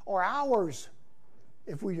says are ours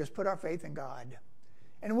if we just put our faith in God.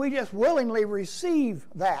 And we just willingly receive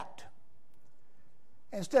that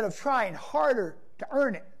instead of trying harder to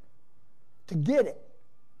earn it, to get it.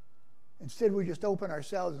 Instead, we just open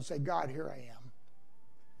ourselves and say, God, here I am.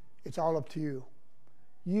 It's all up to you.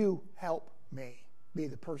 You help me be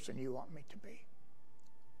the person you want me to be.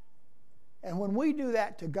 And when we do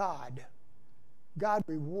that to God, God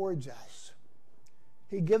rewards us.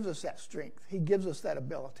 He gives us that strength. He gives us that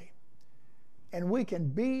ability. And we can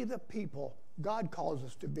be the people God calls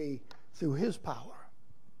us to be through His power.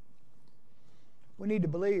 We need to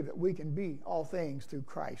believe that we can be all things through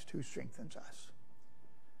Christ who strengthens us.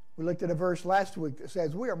 We looked at a verse last week that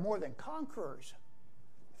says we are more than conquerors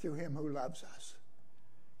through Him who loves us.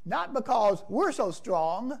 Not because we're so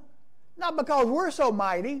strong, not because we're so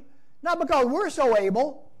mighty, not because we're so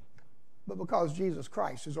able, but because Jesus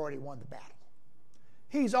Christ has already won the battle.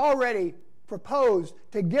 He's already proposed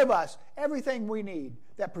to give us everything we need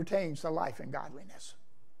that pertains to life and godliness.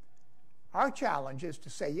 Our challenge is to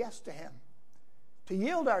say yes to Him, to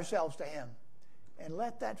yield ourselves to Him, and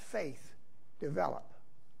let that faith develop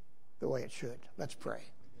the way it should. Let's pray.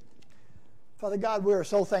 Father God, we are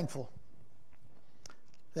so thankful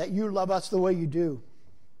that you love us the way you do,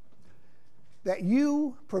 that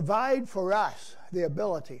you provide for us the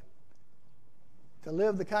ability to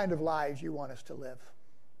live the kind of lives you want us to live.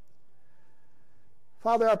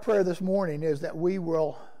 Father, our prayer this morning is that we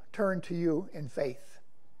will turn to you in faith,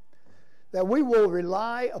 that we will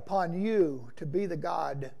rely upon you to be the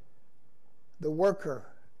God, the worker,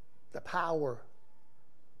 the power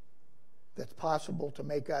that's possible to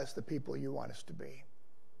make us the people you want us to be.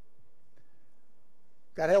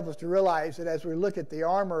 God, help us to realize that as we look at the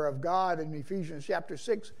armor of God in Ephesians chapter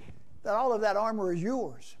 6, that all of that armor is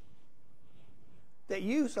yours, that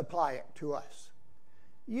you supply it to us.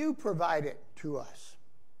 You provide it to us.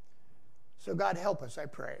 So God, help us, I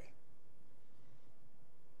pray,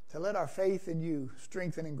 to let our faith in you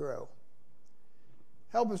strengthen and grow.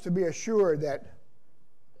 Help us to be assured that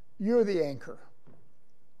you're the anchor,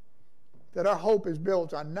 that our hope is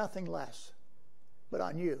built on nothing less but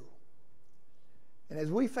on you. And as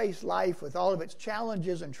we face life with all of its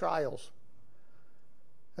challenges and trials,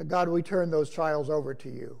 God, we turn those trials over to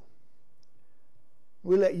you.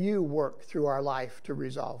 We let you work through our life to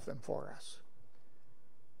resolve them for us.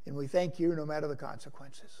 And we thank you no matter the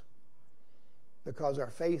consequences, because our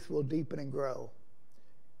faith will deepen and grow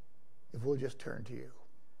if we'll just turn to you.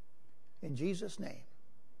 In Jesus' name,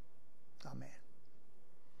 amen.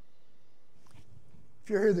 If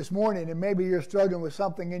you're here this morning and maybe you're struggling with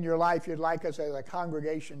something in your life you'd like us as a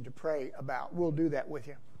congregation to pray about, we'll do that with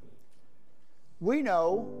you. We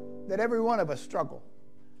know that every one of us struggle.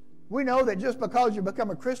 We know that just because you become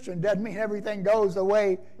a Christian doesn't mean everything goes the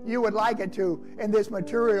way you would like it to in this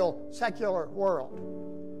material, secular world.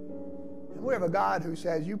 And we have a God who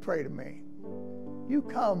says, you pray to me. You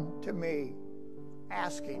come to me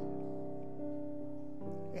asking,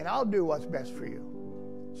 and I'll do what's best for you.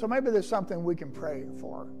 So maybe there's something we can pray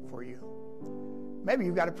for you. Maybe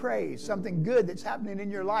you've got a praise, something good that's happening in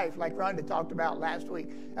your life, like Rhonda talked about last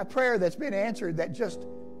week. A prayer that's been answered that just,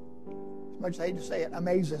 as much as I hate to say it,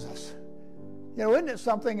 amazes us. You know, isn't it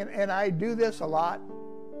something, and I do this a lot,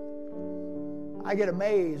 I get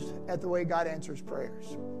amazed at the way God answers prayers.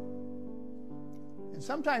 And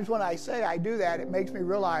sometimes when I say I do that, it makes me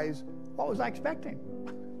realize, what was I expecting?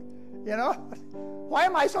 You know? Why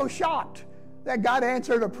am I so shocked that God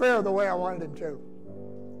answered a prayer the way I wanted him to?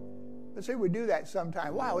 But see, we do that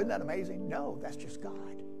sometimes. Wow, isn't that amazing? No, that's just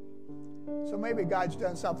God. So maybe God's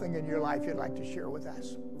done something in your life you'd like to share with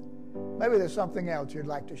us. Maybe there's something else you'd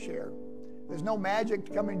like to share. There's no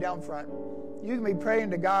magic coming down front. You can be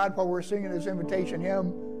praying to God while we're singing this invitation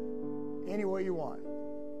hymn any way you want.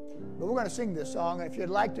 But we're going to sing this song, and if you'd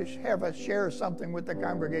like to have us share something with the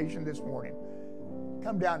congregation this morning,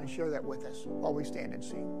 come down and share that with us while we stand and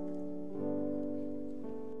sing.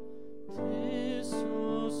 'Tis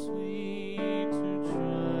so sweet to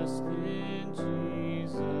trust in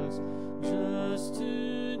Jesus, just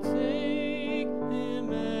to take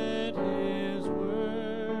him at his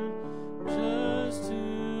word, just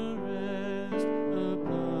to rest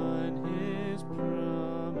upon his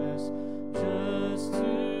promise, just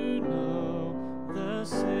to know thus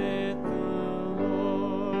saith the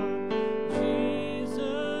Lord.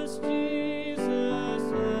 Jesus, Jesus,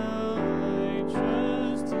 how I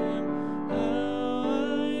trust him.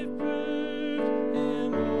 I've proved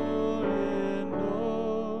him o'er and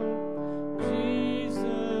o'er.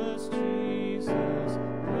 Jesus, Jesus,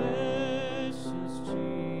 precious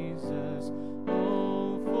Jesus,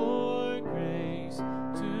 oh, for grace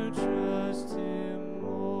to trust him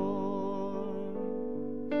more.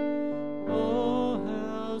 Oh,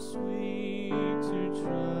 how sweet to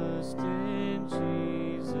trust in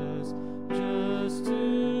Jesus, just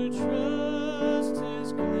to trust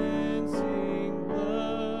his cleansing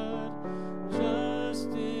blood, just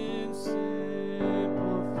in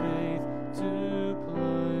simple faith to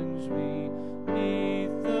plunge me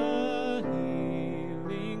neath the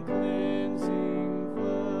healing cleansing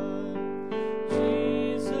flood.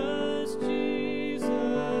 Jesus,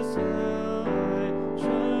 Jesus, how I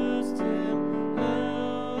trust him,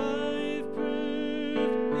 how I've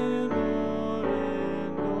proved him o'er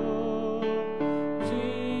and o'er.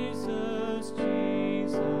 Jesus,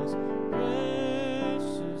 Jesus,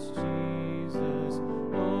 precious Jesus,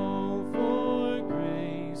 oh, for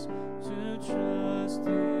grace to trust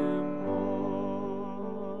him more.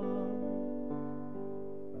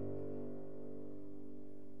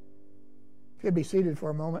 If you'd be seated for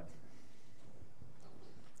a moment.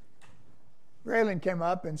 Braylon came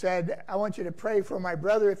up and said, I want you to pray for my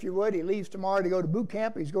brother, if you would. He leaves tomorrow to go to boot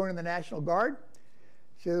camp. He's going in the National Guard.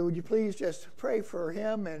 So would you please just pray for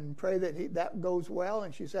him and pray that that goes well?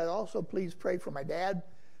 And she said, also please pray for my dad.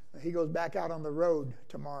 He goes back out on the road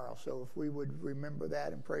tomorrow. So if we would remember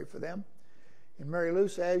that and pray for them. And Mary Lou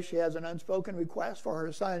says she has an unspoken request for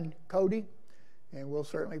her son, Cody. And we'll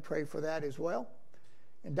certainly pray for that as well.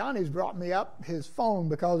 And Donnie's brought me up his phone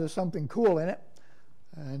because there's something cool in it.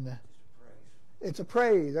 And it's a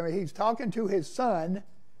praise. I mean, he's talking to his son,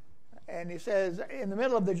 and he says, in the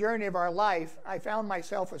middle of the journey of our life, I found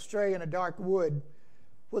myself astray in a dark wood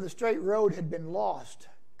where the straight road had been lost,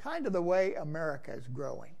 kind of the way America is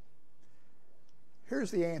growing.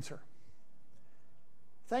 Here's the answer.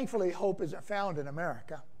 Thankfully, hope isn't found in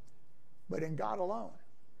America, but in God alone.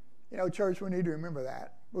 You know, church, we need to remember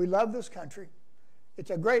that. We love this country. It's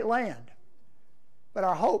a great land, but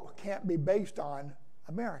our hope can't be based on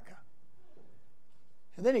America.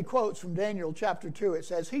 And then he quotes from Daniel chapter 2. It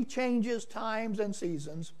says, he changes times and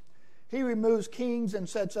seasons. He removes kings and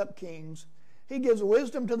sets up kings. He gives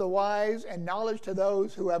wisdom to the wise and knowledge to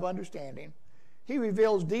those who have understanding. He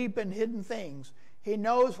reveals deep and hidden things. He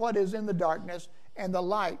knows what is in the darkness, and the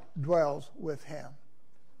light dwells with him.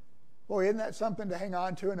 Boy, isn't that something to hang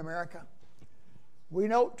on to in America? We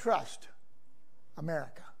don't trust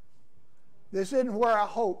America. This isn't where our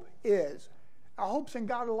hope is. Our hope's in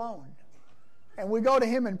God alone. And we go to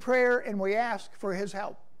him in prayer and we ask for his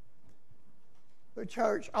help. But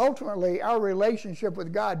church, ultimately, our relationship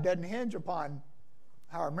with God doesn't hinge upon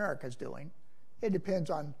how America's doing. It depends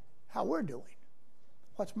on how we're doing.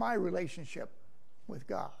 What's my relationship with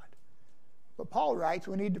God? But Paul writes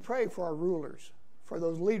we need to pray for our rulers, for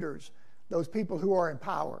those leaders, those people who are in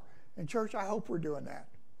power. And church, I hope we're doing that.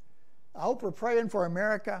 I hope we're praying for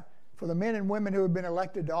America, for the men and women who have been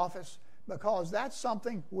elected to office, because that's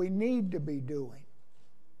something we need to be doing.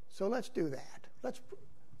 So let's do that.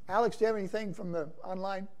 Alex, do you have anything from the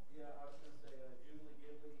online? Yeah, I was going to say, Julie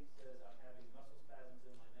Gidley says, I'm having muscle spasms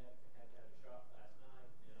in my neck. I had to have a shot last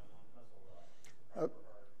night, and I'm on muscle praying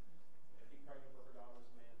for her. And keep praying for her daughter,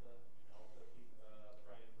 Samantha, and also keep praying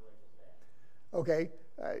for Rachel's dad. Okay.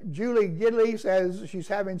 Julie Gidley says she's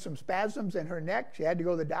having some spasms in her neck. She had to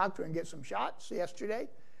go to the doctor and get some shots yesterday.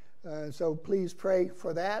 So please pray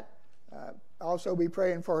for that. Also be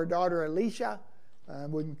praying for her daughter, Alicia.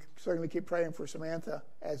 We can certainly keep praying for Samantha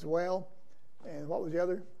as well. And what was the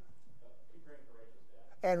other? Keep praying for Rachel's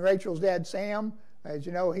dad. And Rachel's dad, Sam. As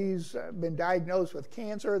you know, he's been diagnosed with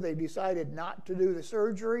cancer. They decided not to do the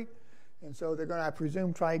surgery. And so they're going to, I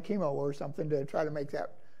presume, try chemo or something to try to make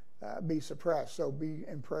that be suppressed. So be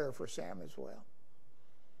in prayer for Sam as well.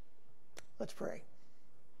 Let's pray.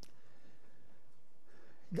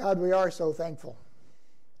 God, we are so thankful.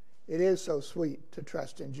 It is so sweet to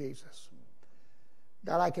trust in Jesus.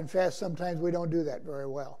 God, I confess sometimes we don't do that very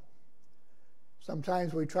well.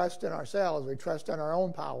 Sometimes we trust in ourselves. We trust in our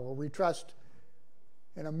own power. We trust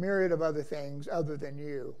in a myriad of other things other than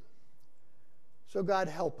you. So God,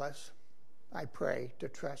 help us, I pray, to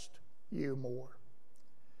trust you more.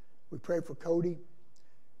 We pray for Cody,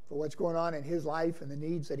 for what's going on in his life and the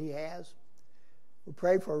needs that he has. We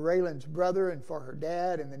pray for Raylan's brother and for her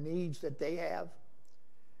dad and the needs that they have.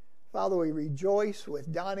 Father, we rejoice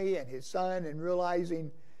with Donnie and his son in realizing,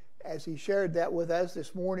 as he shared that with us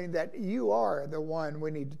this morning, that you are the one we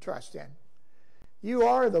need to trust in. You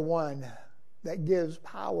are the one that gives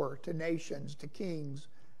power to nations, to kings,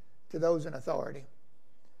 to those in authority.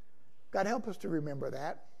 God, help us to remember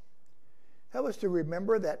that. Help us to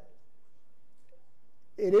remember that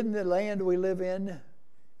it isn't the land we live in,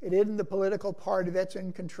 it isn't the political party that's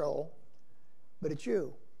in control, but it's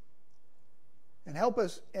you. And help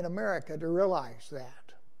us in America to realize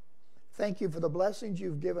that. Thank you for the blessings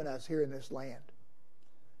you've given us here in this land.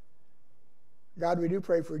 God, we do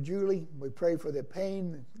pray for Julie. We pray for the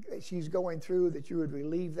pain that she's going through, that you would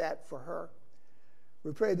relieve that for her.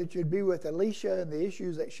 We pray that you'd be with Alicia and the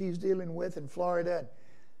issues that she's dealing with in Florida. And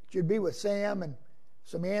that you'd be with Sam and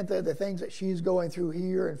Samantha, the things that she's going through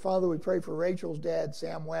here. And Father, we pray for Rachel's dad,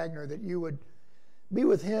 Sam Wagner, that you would be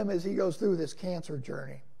with him as he goes through this cancer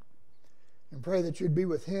journey. And pray that you'd be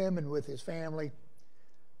with him and with his family,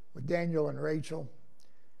 with Daniel and Rachel,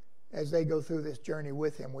 as they go through this journey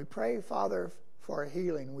with him. We pray, Father, for a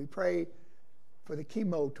healing. We pray for the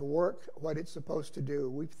chemo to work what it's supposed to do.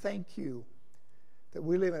 We thank you that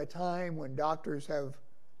we live in a time when doctors have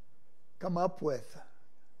come up with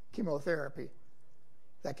chemotherapy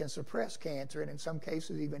that can suppress cancer and in some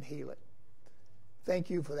cases even heal it. Thank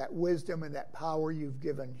you for that wisdom and that power you've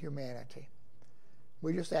given humanity.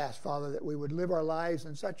 We just ask, Father, that we would live our lives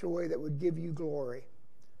in such a way that would give you glory.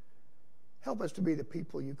 Help us to be the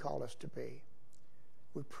people you call us to be.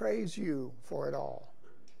 We praise you for it all.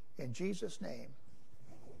 In Jesus' name,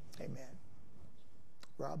 amen.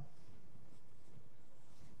 Rob?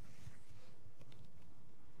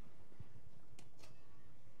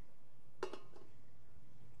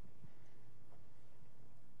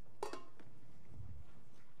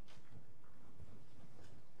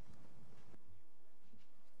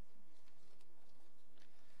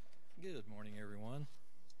 Good morning, everyone.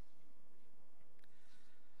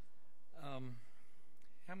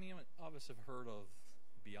 How many of us have heard of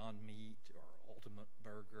Beyond Meat or Ultimate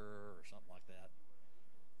Burger or something like that?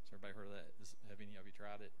 Has everybody heard of that? Have any of you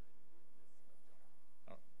tried it?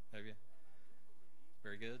 Oh, have you?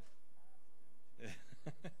 Very good.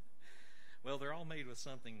 Well, they're all made with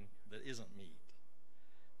something that isn't meat,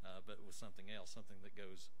 but with something else, something that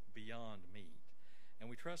goes beyond meat. And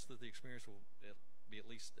we trust that the experience will be at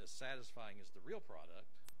least as satisfying as the real product.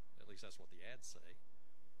 At least that's what the ads say.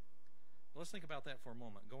 But let's think about that for a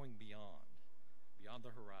moment. Going beyond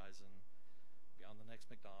the horizon, beyond the next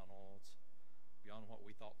McDonald's, beyond what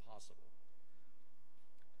we thought possible.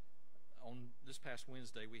 On this past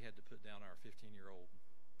Wednesday, we had to put down our 15-year-old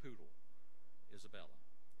poodle, Isabella.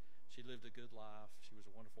 She lived a good life. She was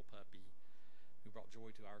a wonderful puppy who brought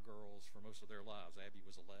joy to our girls for most of their lives. Abby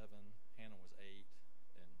was 11, Hannah was 8,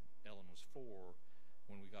 and Ellen was 4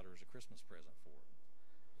 when we got her as a Christmas present for her.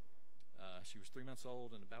 She was 3 months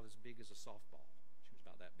old and about as big as a softball. She was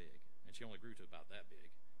about that big, and she only grew to about that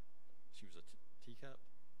big. She was a teacup?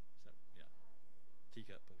 Yeah,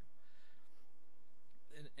 teacup poodle.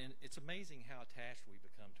 And it's amazing how attached we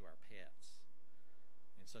become to our pets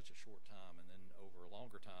in such a short time, and then over a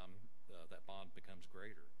longer time, that bond becomes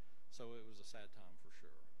greater. So it was a sad time for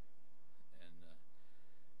sure.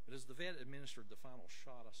 But as the vet administered the final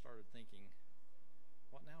shot, I started thinking,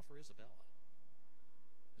 what now for Isabella?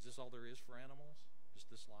 Is this all there is for animals? Just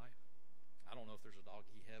this life? I don't know if there's a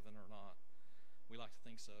doggy heaven or not. We like to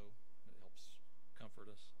think so. It helps comfort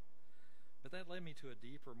us. But that led me to a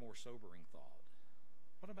deeper, more sobering thought.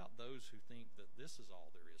 What about those who think that this is all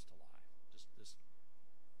there is to life? Just this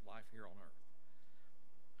life here on earth?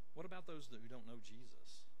 What about those who don't know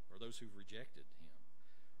Jesus, or those who've rejected him?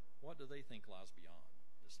 What do they think lies beyond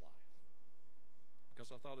this life? Because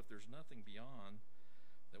I thought if there's nothing beyond,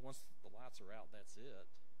 that once the lights are out, that's it,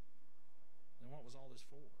 then what was all this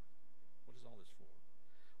for? What is all this for?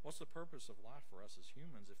 What's the purpose of life for us as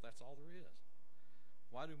humans if that's all there is?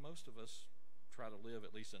 Why do most of us try to live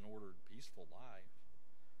at least an ordered, peaceful life?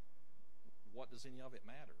 What does any of it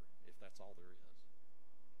matter if that's all there is?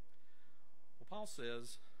 Well, Paul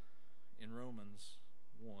says in Romans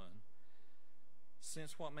 1,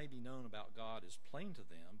 since what may be known about God is plain to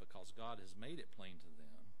them, because God has made it plain to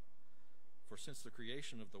them, for since the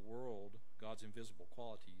creation of the world, God's invisible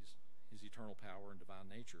qualities, his eternal power and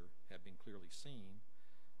divine nature, have been clearly seen,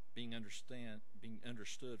 being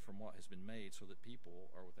understood from what has been made, so that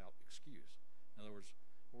people are without excuse. In other words,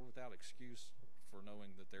 we're without excuse for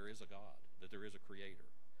knowing that there is a God, that there is a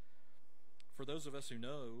creator. For those of us who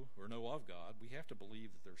know or know of God, we have to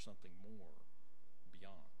believe that there's something more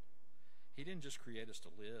beyond. He didn't just create us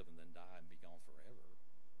to live and then die and be gone forever.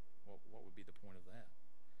 What would be the point of that?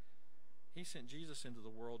 He sent Jesus into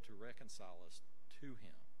the world to reconcile us to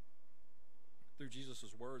him. Through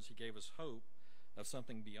Jesus' words, he gave us hope of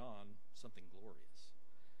something beyond, something glorious.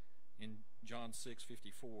 In John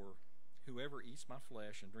 6:54, whoever eats my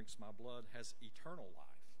flesh and drinks my blood has eternal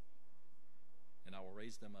life, and I will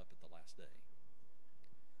raise them up at the last day.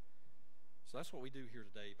 So that's what we do here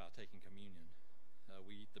today by taking communion.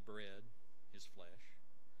 We eat the bread, his flesh,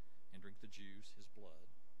 and drink the juice, his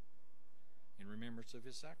blood, in remembrance of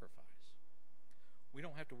his sacrifice. We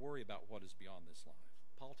don't have to worry about what is beyond this life.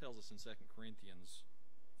 Paul tells us in 2 Corinthians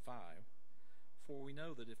 5, for we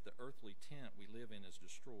know that if the earthly tent we live in is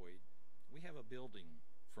destroyed, we have a building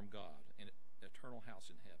from God, an eternal house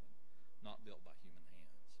in heaven, not built by human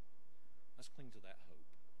hands. Let's cling to that hope.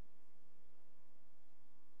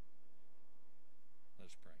 Let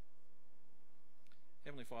us pray.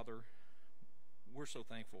 Heavenly Father, we're so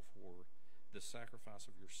thankful for the sacrifice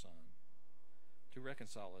of your Son to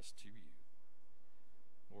reconcile us to you.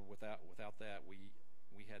 Lord, without that, we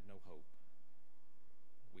had no hope.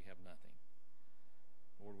 We have nothing.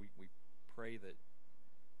 Lord, we pray that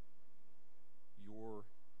your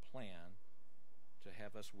plan to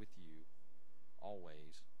have us with you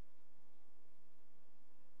always,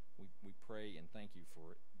 we pray and thank you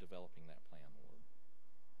for developing that plan, Lord.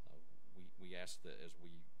 We ask that as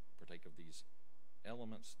we partake of these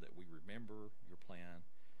elements, that we remember your plan,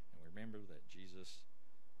 and we remember that Jesus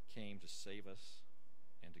came to save us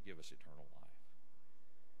and to give us eternal life.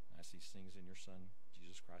 I ask these things in your Son,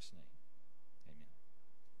 Jesus Christ's name. Amen.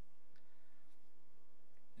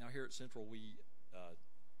 Now here at Central, we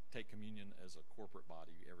take communion as a corporate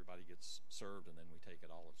body. Everybody gets served, and then we take it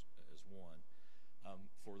all as one.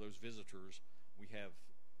 For those visitors, we have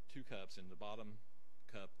 2 cups. In the bottom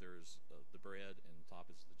cup, there's the bread, and the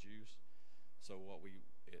top is the juice. So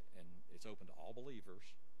and it's open to all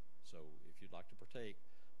believers. So if you'd like to partake,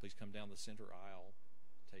 please come down the center aisle,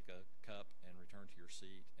 take a cup, and return to your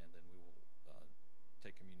seat, and then we will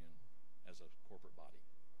take communion as a corporate body.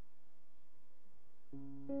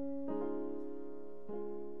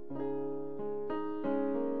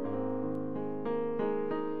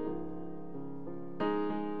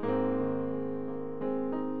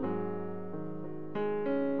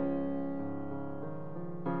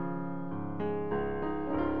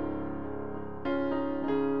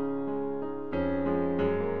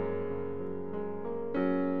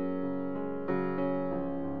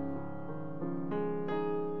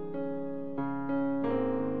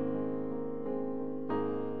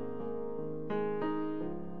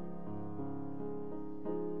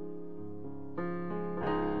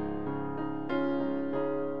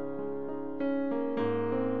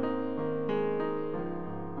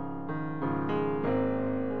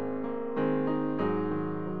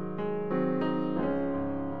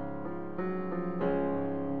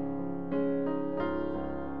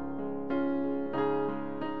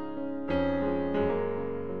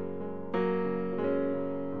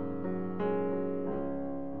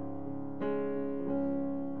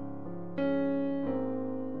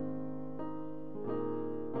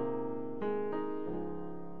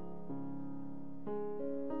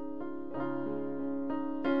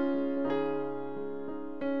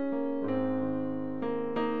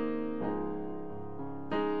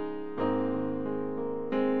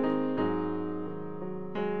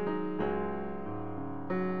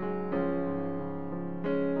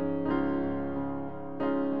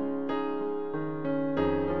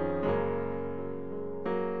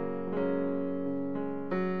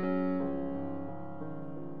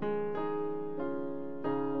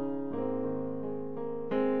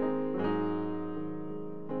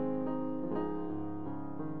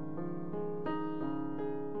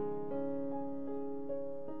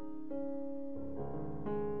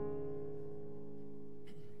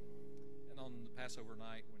 Passover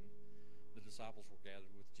night when the disciples were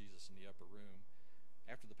gathered with Jesus in the upper room,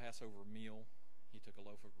 after the Passover meal, he took a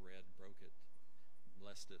loaf of bread, broke it,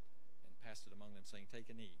 blessed it, and passed it among them, saying,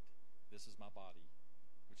 "Take and eat. This is my body,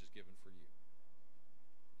 which is given for you."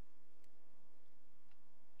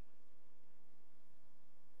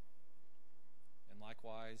 And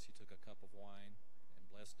likewise, he took a cup of wine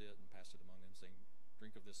and blessed it and passed it among them, saying,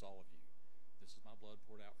 "Drink of this, all of you. This is my blood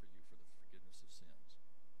poured out for you for the forgiveness of sins."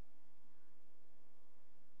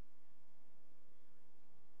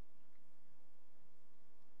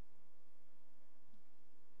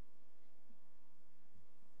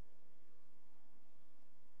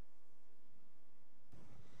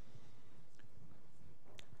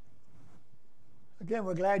 Again,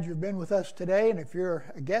 we're glad you've been with us today, and if you're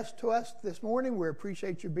a guest to us this morning, we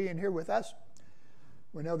appreciate you being here with us.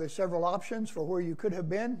 We know there's several options for where you could have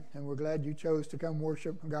been, and we're glad you chose to come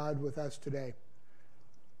worship God with us today.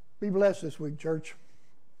 Be blessed this week, church.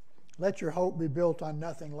 Let your hope be built on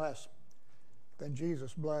nothing less than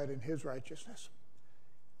Jesus' blood and his righteousness.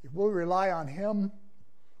 If we'll rely on him,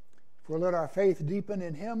 if we'll let our faith deepen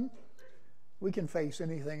in him, we can face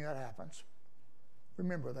anything that happens.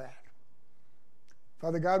 Remember that.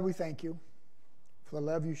 Father God, we thank you for the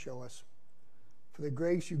love you show us, for the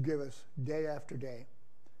grace you give us day after day.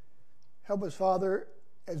 Help us, Father,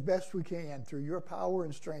 as best we can, through your power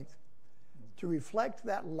and strength, to reflect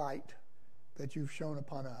that light that you've shown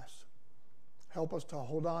upon us. Help us to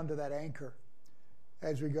hold on to that anchor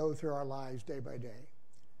as we go through our lives day by day.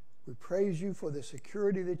 We praise you for the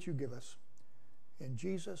security that you give us. In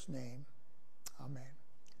Jesus' name, amen.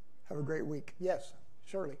 Have a great week. Yes,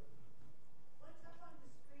 Shirley.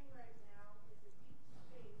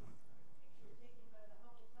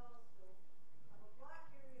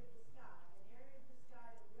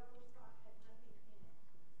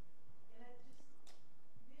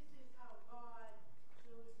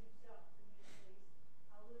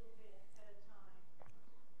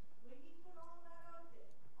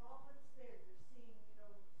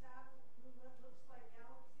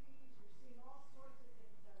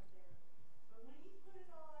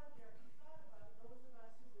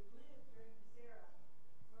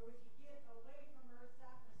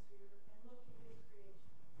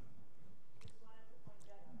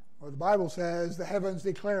 Well, the Bible says the heavens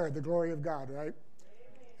declare the glory of God, right?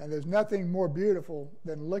 And there's nothing more beautiful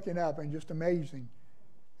than looking up and just amazing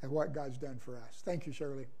at what God's done for us. Thank you,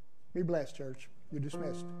 Shirley. Be blessed, church. You're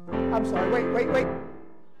dismissed. I'm sorry. Wait.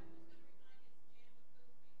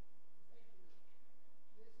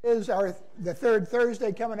 This is the third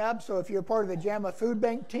Thursday coming up, so if you're part of the JAMA Food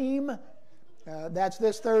Bank team, that's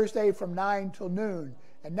this Thursday from 9 till noon.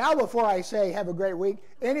 And now before I say have a great week,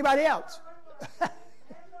 anybody else?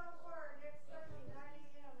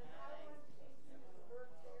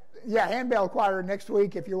 Yeah, handbell choir next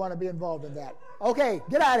week if you want to be involved in that. Okay,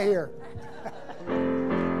 get out of here.